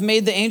 I've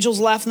made the angels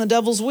laugh and the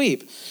devils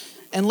weep.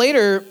 And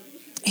later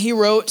he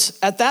wrote,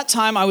 at that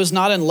time I was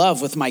not in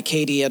love with my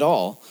Katie at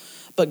all,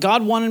 but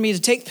God wanted me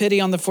to take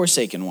pity on the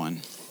forsaken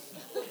one.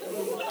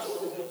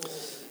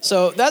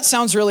 So that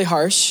sounds really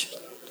harsh.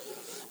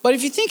 But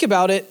if you think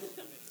about it,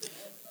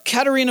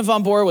 Katharina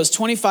von Bora was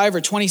 25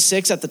 or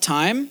 26 at the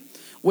time,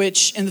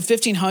 which in the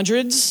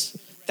 1500s,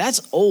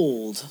 that's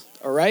old,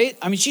 all right?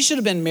 I mean, she should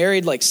have been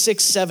married like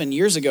 6-7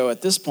 years ago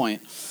at this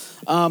point.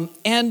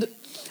 And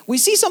we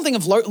see something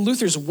of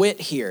Luther's wit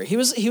here. He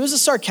was a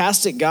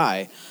sarcastic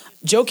guy,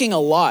 joking a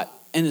lot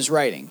in his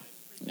writing,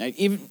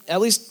 even at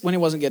least when he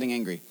wasn't getting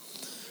angry.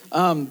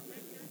 And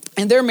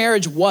their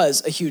marriage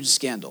was a huge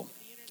scandal.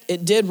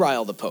 It did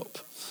rile the Pope.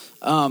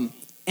 And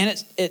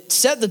it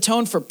set the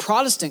tone for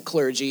Protestant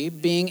clergy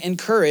being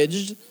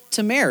encouraged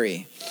to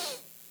marry.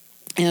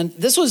 And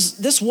this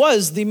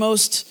was the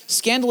most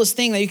scandalous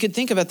thing that you could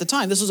think of at the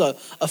time. This was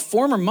a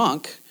former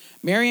monk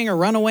marrying a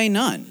runaway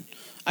nun.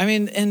 I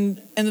mean, in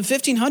the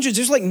 1500s,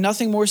 there's like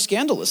nothing more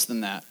scandalous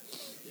than that.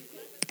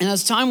 And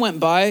as time went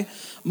by,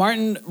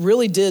 Martin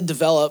really did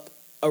develop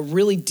a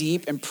really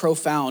deep and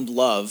profound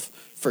love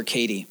for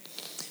Katie.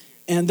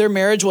 And their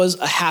marriage was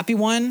a happy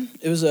one.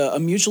 It was a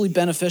mutually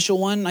beneficial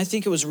one. I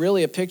think it was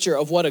really a picture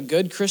of what a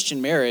good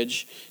Christian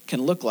marriage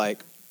can look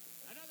like.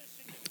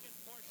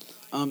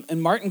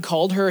 And Martin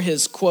called her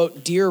his,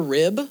 quote, dear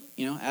rib,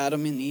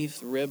 Adam and Eve,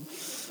 the rib.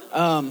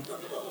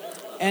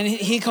 And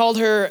he called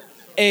her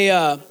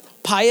a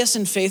pious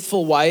and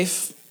faithful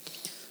wife.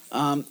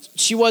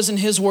 She was, in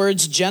his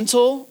words,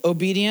 gentle,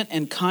 obedient,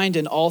 and kind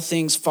in all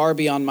things far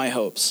beyond my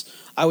hopes.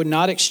 I would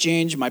not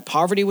exchange my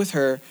poverty with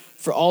her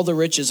for all the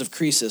riches of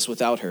Croesus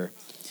without her.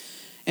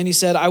 And he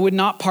said, I would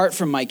not part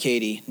from my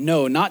Katie,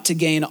 no, not to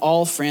gain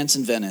all France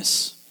and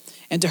Venice.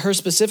 And to her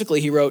specifically,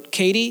 he wrote,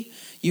 Katie,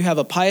 you have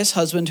a pious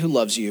husband who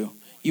loves you.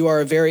 You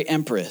are a very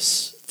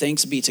empress.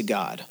 Thanks be to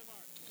God.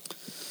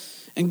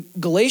 And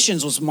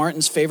Galatians was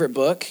Martin's favorite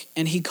book,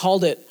 and he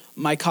called it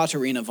My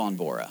Katerina von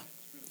Bora.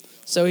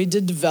 So he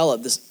did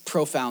develop this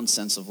profound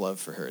sense of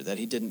love for her that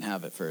he didn't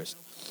have at first.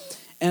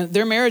 And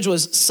their marriage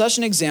was such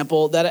an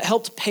example that it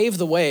helped pave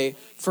the way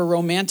for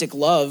romantic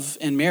love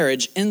and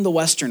marriage in the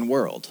Western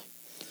world.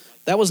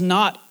 That was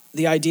not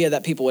the idea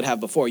that people would have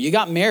before. You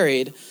got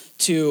married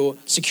to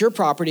secure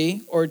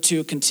property or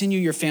to continue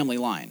your family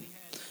line.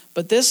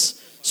 But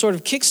this sort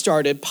of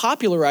kickstarted,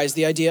 popularized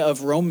the idea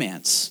of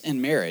romance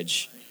in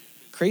marriage.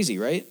 Crazy,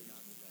 right?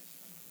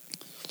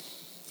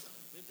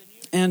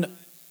 And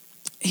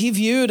he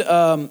viewed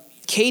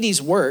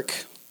Katie's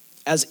work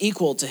as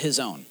equal to his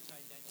own,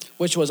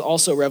 which was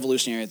also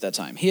revolutionary at that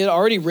time. He had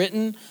already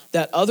written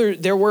that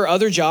there were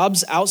other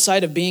jobs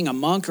outside of being a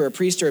monk or a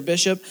priest or a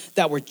bishop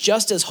that were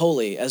just as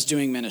holy as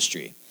doing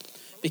ministry,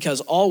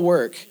 because all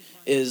work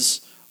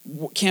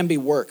can be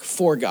work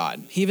for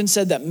God. He even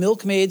said that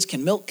milkmaids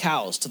can milk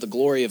cows to the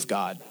glory of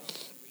God.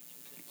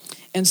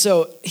 And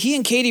so he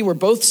and Katie were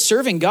both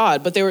serving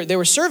God, but they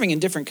were serving in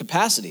different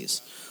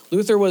capacities.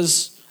 Luther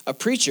was a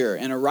preacher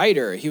and a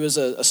writer. He was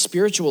a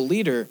spiritual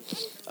leader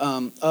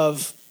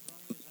of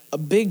a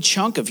big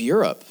chunk of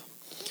Europe.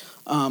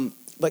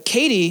 But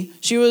Katie,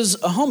 she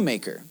was a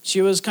homemaker.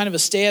 She was kind of a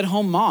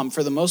stay-at-home mom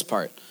for the most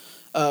part.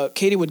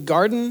 Katie would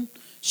garden.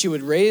 She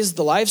would raise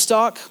the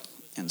livestock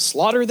and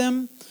slaughter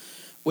them,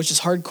 which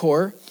is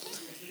hardcore,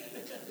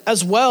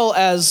 as well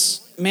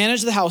as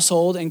manage the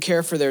household and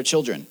care for their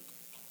children.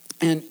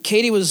 And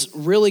Katie was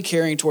really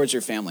caring towards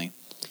her family.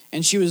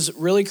 And she was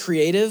really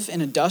creative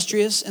and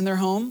industrious in their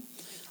home.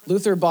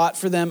 Luther bought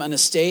for them an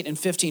estate in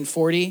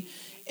 1540,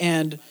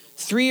 and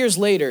 3 years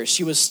later,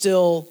 she was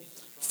still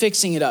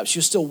fixing it up. She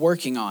was still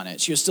working on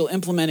it. She was still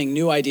implementing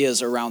new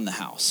ideas around the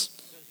house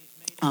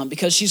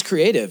because she's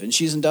creative and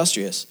she's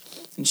industrious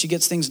and she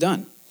gets things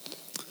done.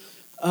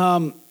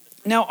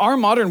 Now, our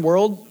modern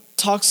world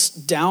talks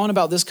down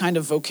about this kind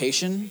of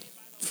vocation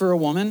for a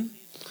woman.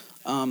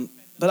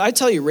 But I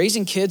tell you,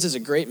 raising kids is a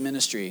great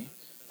ministry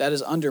that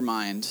is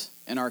undermined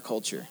in our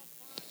culture.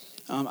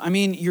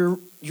 You're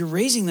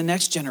raising the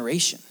next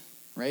generation,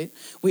 right?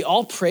 We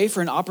all pray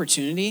for an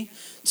opportunity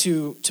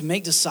to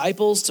make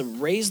disciples, to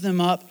raise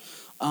them up,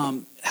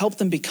 help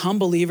them become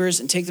believers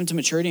and take them to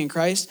maturity in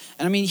Christ.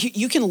 And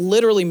you can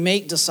literally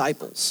make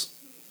disciples.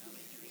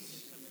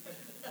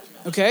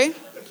 Okay?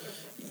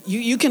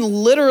 You can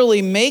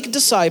literally make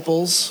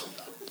disciples,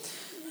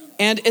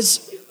 and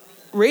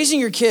raising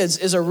your kids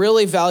is a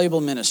really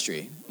valuable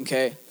ministry,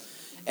 okay?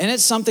 And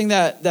it's something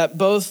that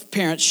both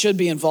parents should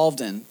be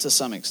involved in to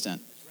some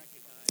extent.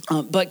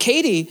 But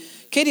Katie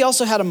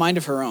also had a mind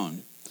of her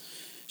own.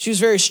 She was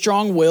very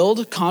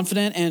strong-willed,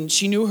 confident, and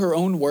she knew her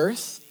own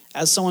worth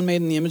as someone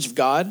made in the image of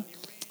God.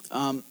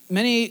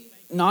 Many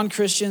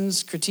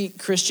non-Christians critique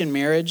Christian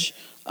marriage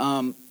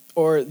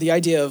or the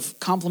idea of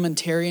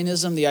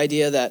complementarianism, the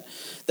idea that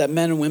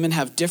men and women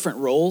have different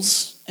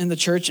roles in the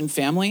church and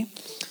family.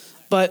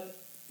 But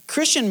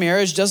Christian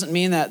marriage doesn't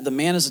mean that the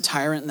man is a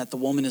tyrant and that the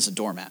woman is a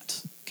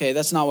doormat. Okay,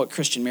 that's not what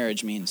Christian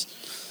marriage means.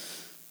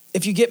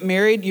 If you get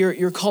married,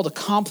 you're called to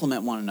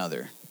complement one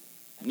another,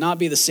 not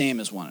be the same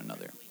as one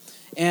another.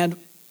 And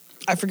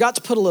I forgot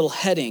to put a little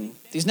heading.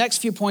 These next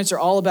few points are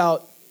all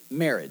about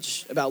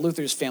marriage, about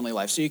Luther's family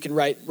life. So you can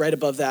write right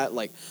above that,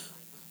 like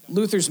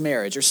Luther's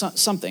marriage or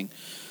something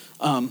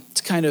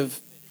to kind of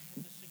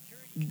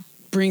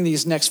bring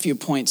these next few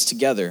points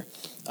together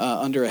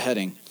under a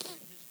heading.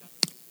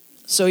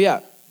 So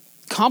yeah,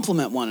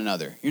 complement one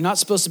another. You're not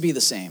supposed to be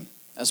the same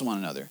as one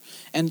another.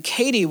 And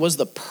Katie was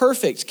the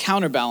perfect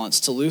counterbalance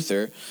to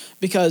Luther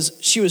because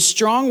she was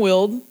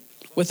strong-willed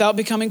without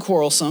becoming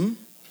quarrelsome.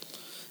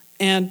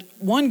 And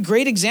one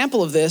great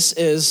example of this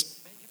is,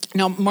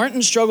 now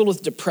Martin struggled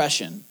with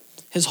depression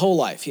his whole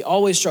life. He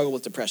always struggled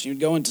with depression. He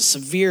would go into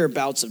severe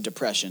bouts of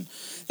depression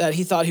that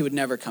he thought he would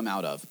never come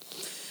out of.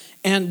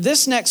 And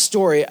this next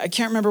story, I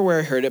can't remember where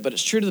I heard it, but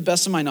it's true to the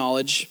best of my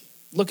knowledge.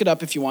 Look it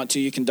up if you want to.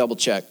 You can double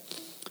check.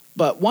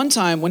 But one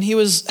time when he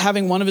was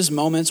having one of his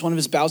moments, one of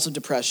his bouts of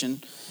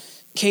depression,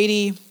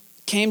 Katie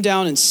came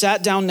down and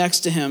sat down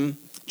next to him,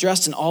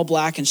 dressed in all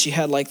black, and she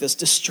had like this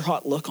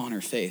distraught look on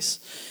her face.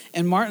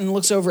 And Martin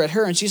looks over at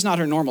her, and she's not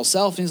her normal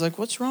self. And he's like,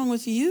 "What's wrong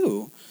with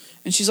you?"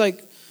 And she's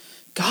like,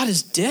 "God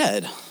is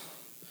dead."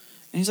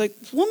 And he's like,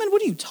 "Woman,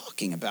 what are you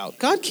talking about?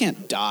 God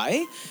can't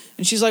die."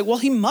 And she's like, "Well,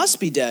 he must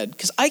be dead,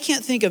 because I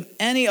can't think of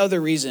any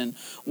other reason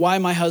why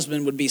my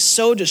husband would be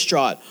so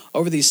distraught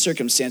over these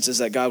circumstances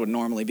that God would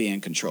normally be in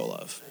control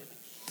of."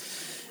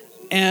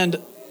 And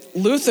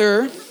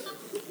Luther,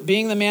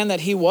 being the man that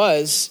he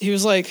was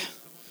like,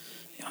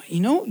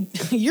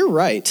 "You're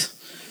right."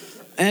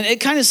 And it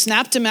kind of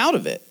snapped him out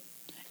of it.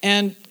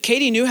 And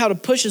Katie knew how to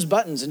push his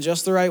buttons in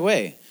just the right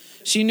way.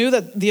 She knew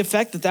that the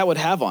effect that would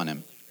have on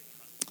him.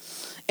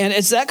 And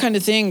it's that kind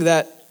of thing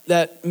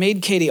that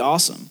made Katie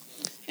awesome.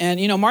 And,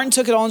 Martin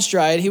took it all in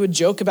stride. He would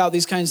joke about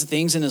these kinds of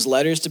things in his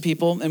letters to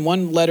people. In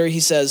one letter,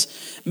 he says,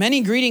 "Many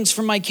greetings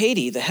from my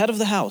Katie, the head of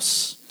the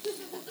house.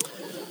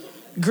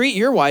 Greet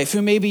your wife,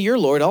 who may be your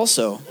Lord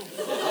also."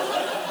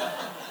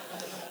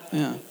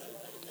 Yeah.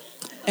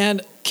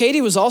 And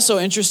Katie was also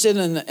interested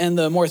in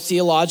the more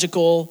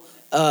theological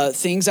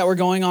things that were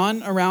going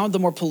on around, the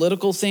more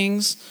political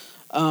things.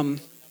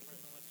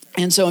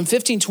 And so in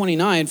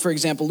 1529, for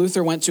example,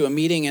 Luther went to a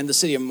meeting in the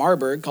city of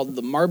Marburg called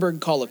the Marburg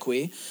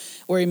Colloquy,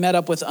 where he met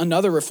up with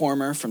another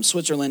reformer from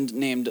Switzerland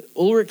named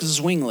Ulrich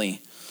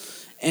Zwingli.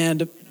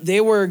 And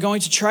they were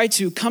going to try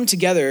to come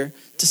together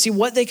to see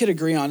what they could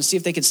agree on, to see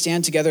if they could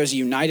stand together as a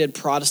united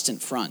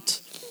Protestant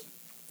front.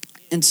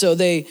 And so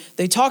they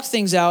talked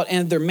things out,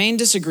 and their main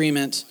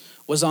disagreement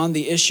was on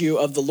the issue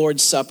of the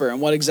Lord's Supper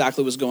and what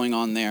exactly was going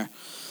on there.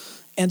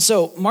 And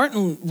so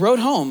Martin wrote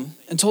home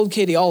and told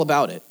Katie all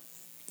about it.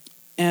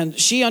 And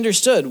she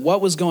understood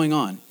what was going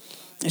on.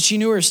 And she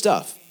knew her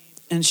stuff.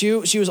 And she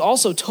was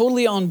also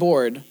totally on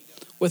board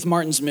with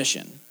Martin's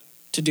mission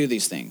to do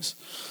these things.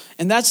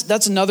 And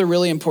that's another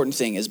really important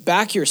thing, is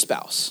back your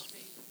spouse.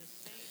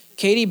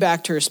 Katie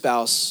backed her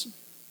spouse.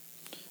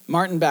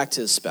 Martin backed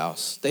his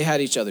spouse. They had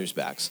each other's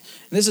backs.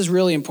 And this is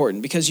really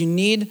important because you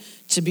need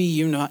to be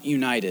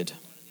united.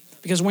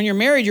 Because when you're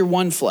married, you're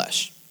one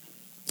flesh.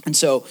 And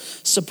so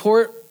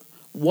support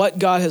what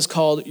God has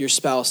called your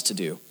spouse to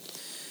do.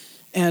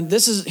 And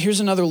here's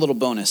another little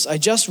bonus. I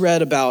just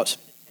read about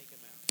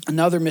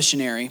another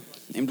missionary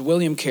named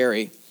William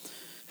Carey,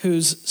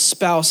 whose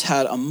spouse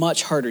had a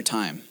much harder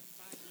time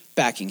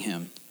backing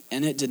him,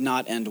 and it did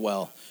not end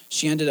well.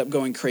 She ended up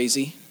going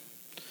crazy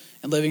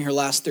and living her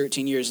last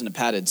 13 years in a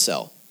padded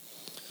cell.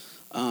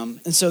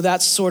 And so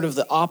that's sort of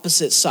the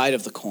opposite side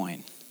of the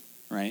coin,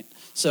 right?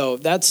 So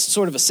that's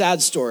sort of a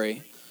sad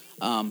story,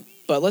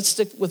 but let's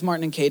stick with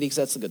Martin and Katie because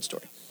that's the good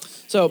story.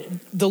 So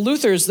the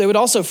Luthers, they would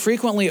also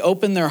frequently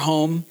open their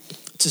home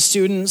to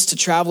students, to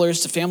travelers,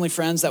 to family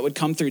friends that would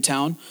come through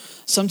town.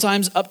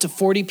 Sometimes up to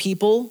 40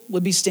 people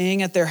would be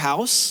staying at their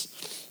house.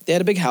 They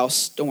had a big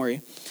house, don't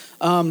worry.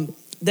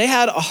 They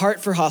had a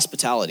heart for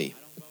hospitality.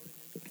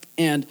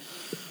 And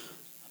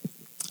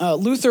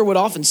Luther would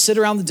often sit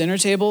around the dinner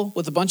table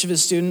with a bunch of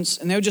his students,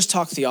 and they would just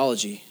talk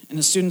theology, and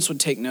the students would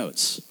take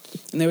notes,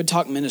 and they would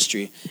talk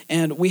ministry.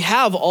 And we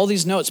have all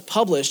these notes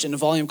published in a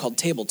volume called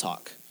Table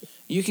Talk.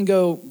 You can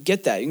go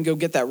get that. You can go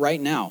get that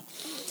right now.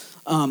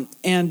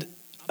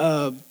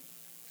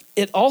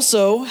 It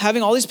also,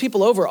 having all these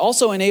people over,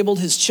 also enabled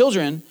his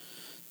children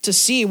to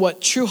see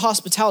what true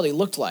hospitality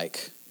looked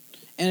like.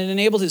 And it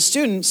enabled his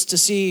students to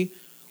see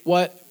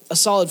what a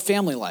solid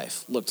family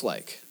life looked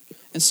like.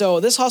 And so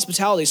this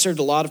hospitality served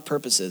a lot of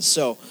purposes.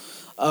 So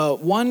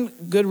one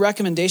good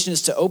recommendation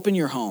is to open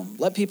your home.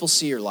 Let people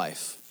see your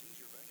life.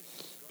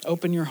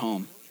 Open your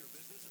home.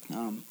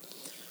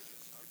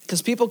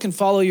 Because people can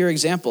follow your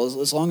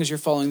example as long as you're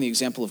following the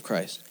example of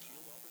Christ.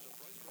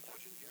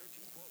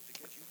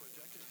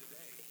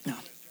 Yeah.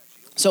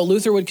 So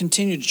Luther would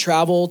continue to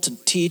travel, to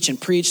teach and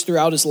preach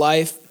throughout his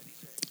life.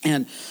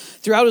 And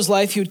throughout his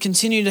life, he would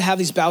continue to have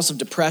these bouts of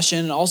depression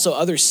and also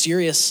other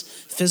serious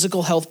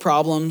physical health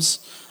problems,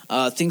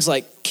 things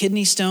like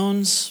kidney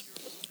stones,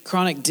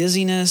 chronic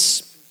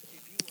dizziness,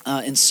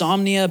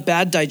 insomnia,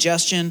 bad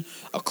digestion,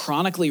 a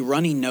chronically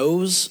runny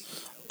nose,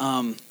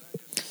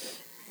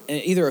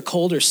 either a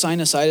cold or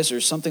sinusitis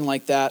or something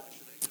like that.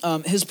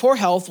 His poor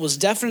health was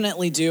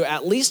definitely due,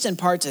 at least in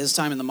part, to his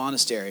time in the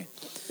monastery.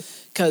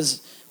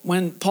 Because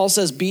when Paul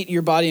says, beat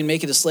your body and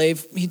make it a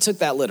slave, he took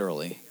that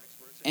literally.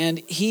 And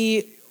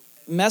he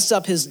messed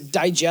up his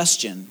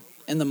digestion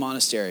in the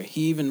monastery.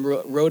 He even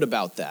wrote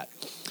about that.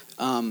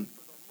 And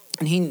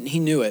he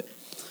knew it.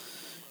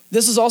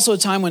 This is also a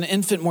time when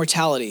infant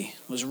mortality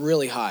was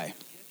really high.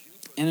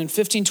 And in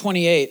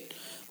 1528,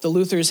 the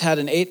Luthers had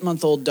an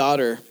 8-month-old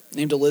daughter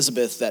named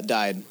Elizabeth that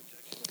died.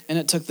 And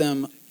it took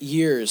them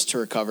years to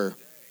recover.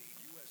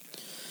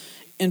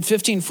 In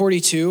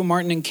 1542,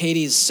 Martin and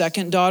Katie's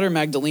second daughter,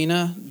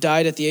 Magdalena,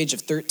 died at the age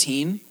of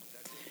 13.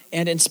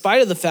 And in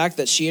spite of the fact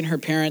that she and her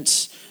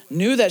parents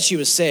knew that she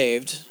was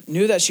saved,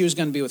 knew that she was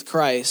going to be with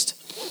Christ,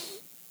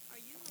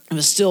 it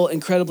was still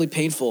incredibly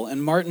painful.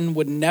 And Martin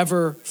would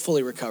never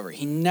fully recover.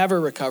 He never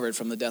recovered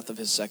from the death of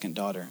his second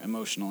daughter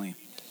emotionally.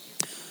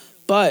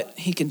 But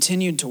he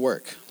continued to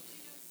work.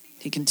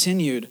 He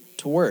continued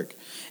to work.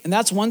 And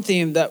that's one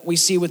theme that we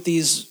see with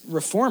these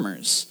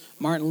reformers: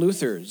 Martin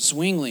Luther,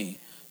 Zwingli,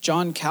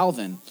 John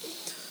Calvin,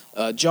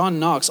 John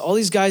Knox. All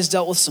these guys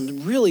dealt with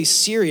some really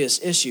serious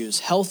issues,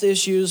 health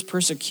issues,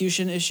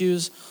 persecution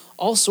issues,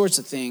 all sorts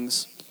of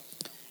things.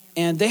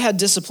 And they had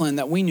discipline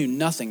that we knew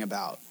nothing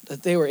about,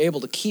 that they were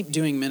able to keep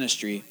doing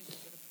ministry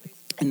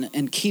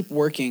and keep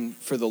working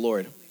for the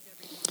Lord.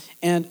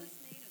 And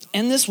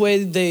in this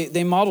way,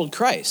 they modeled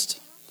Christ.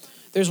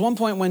 There's one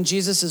point when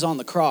Jesus is on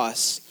the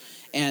cross,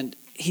 and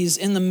he's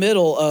in the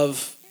middle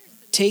of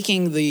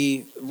taking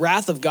the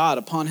wrath of God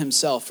upon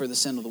himself for the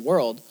sin of the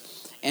world.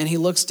 And he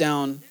looks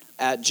down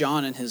at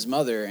John and his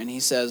mother, and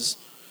he says,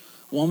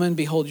 "Woman,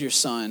 behold your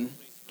son.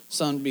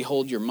 Son,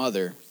 behold your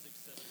mother."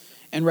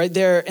 And right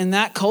there, in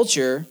that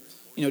culture,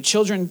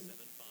 children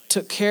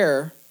took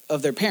care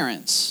of their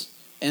parents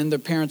in their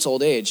parents'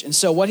 old age. And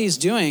so what he's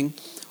doing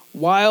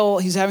while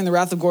he's having the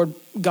wrath of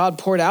God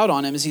poured out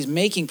on him is he's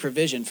making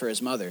provision for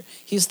his mother.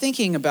 He's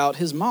thinking about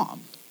his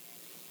mom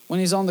when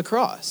he's on the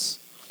cross.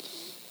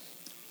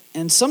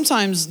 And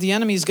sometimes the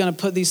enemy is going to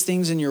put these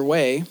things in your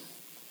way,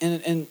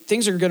 and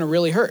things are going to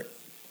really hurt.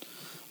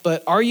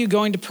 But are you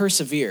going to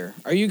persevere?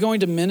 Are you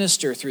going to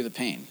minister through the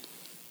pain?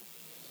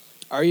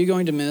 Are you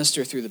going to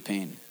minister through the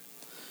pain?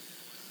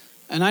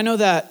 And I know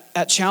that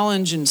at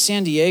Challenge in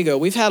San Diego,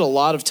 we've had a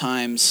lot of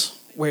times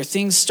where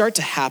things start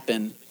to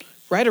happen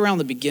right around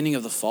the beginning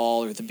of the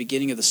fall or the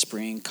beginning of the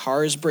spring.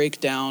 Cars break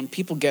down,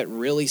 people get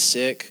really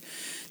sick.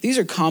 These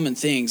are common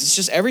things. It's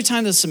just every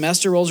time the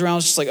semester rolls around,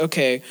 it's just like,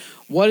 okay,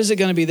 what is it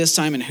going to be this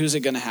time and who's it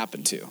going to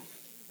happen to,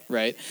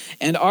 right?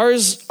 And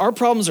our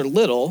problems are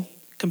little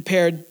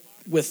compared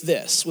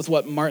with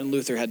what Martin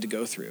Luther had to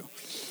go through.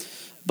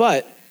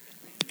 But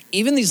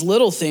even these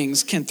little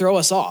things can throw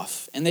us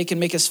off, and they can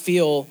make us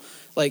feel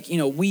like,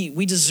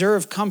 we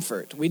deserve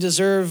comfort. We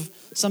deserve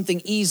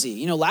something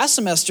easy. Last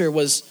semester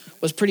was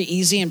pretty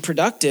easy and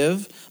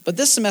productive, but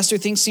this semester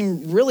things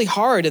seem really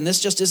hard, and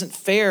this just isn't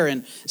fair,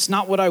 and it's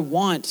not what I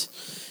want.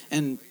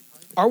 And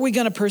are we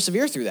going to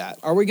persevere through that?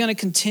 Are we going to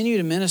continue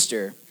to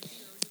minister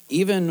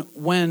even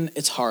when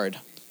it's hard?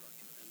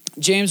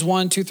 James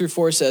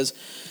 1:2-4 says,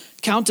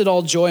 "Count it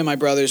all joy, my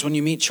brothers, when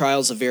you meet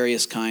trials of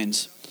various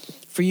kinds.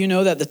 For you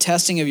know that the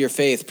testing of your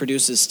faith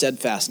produces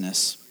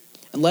steadfastness.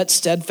 And let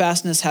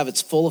steadfastness have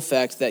its full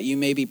effect, that you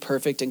may be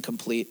perfect and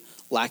complete,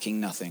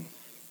 lacking nothing."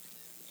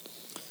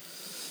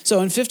 So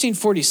in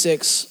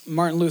 1546,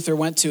 Martin Luther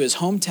went to his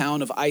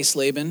hometown of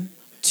Eisleben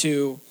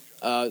to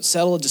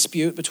settle a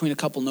dispute between a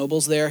couple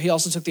nobles there. He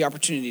also took the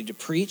opportunity to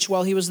preach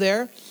while he was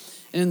there.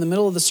 And in the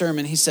middle of the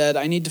sermon, he said,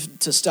 "I need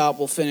to stop.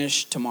 We'll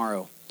finish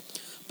tomorrow."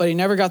 But he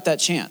never got that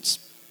chance.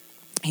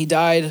 He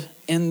died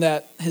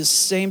in his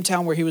same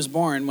town where he was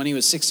born when he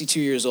was 62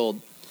 years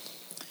old.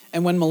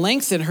 And when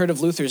Melanchthon heard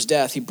of Luther's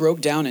death, he broke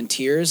down in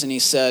tears and he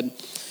said,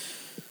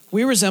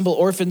 "We resemble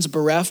orphans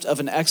bereft of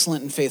an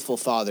excellent and faithful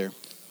father."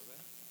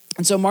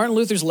 And so Martin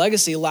Luther's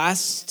legacy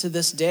lasts to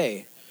this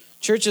day.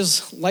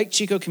 Churches like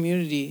Chico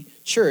Community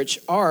Church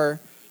are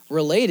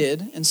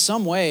related in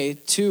some way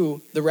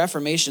to the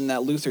Reformation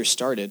that Luther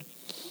started.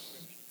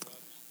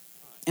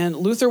 And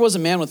Luther was a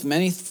man with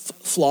many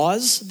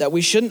flaws that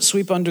we shouldn't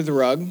sweep under the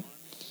rug,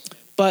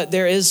 but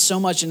there is so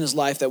much in his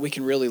life that we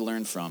can really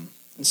learn from.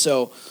 And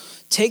so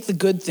take the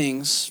good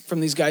things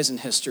from these guys in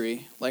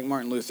history, like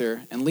Martin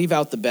Luther, and leave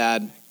out the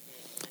bad.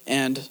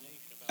 And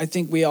I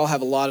think we all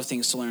have a lot of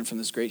things to learn from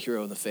this great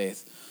hero of the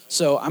faith.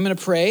 So I'm going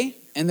to pray,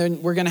 and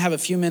then we're going to have a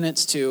few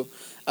minutes to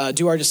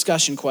do our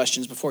discussion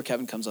questions before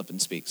Kevin comes up and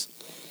speaks.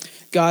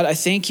 God, I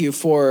thank you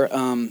for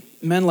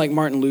men like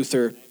Martin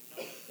Luther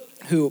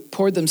who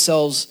poured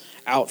themselves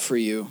out for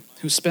you,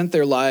 who spent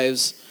their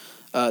lives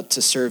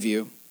to serve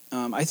you.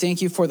 I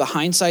thank you for the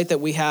hindsight that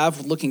we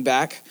have looking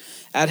back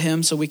at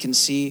him so we can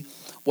see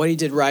what he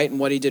did right and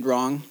what he did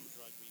wrong.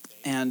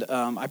 And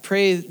I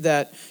pray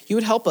that you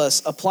would help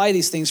us apply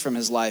these things from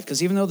his life,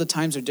 because even though the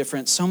times are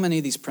different, so many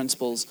of these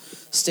principles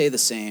stay the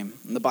same,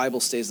 and the Bible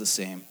stays the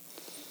same.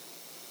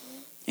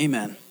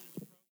 Amen.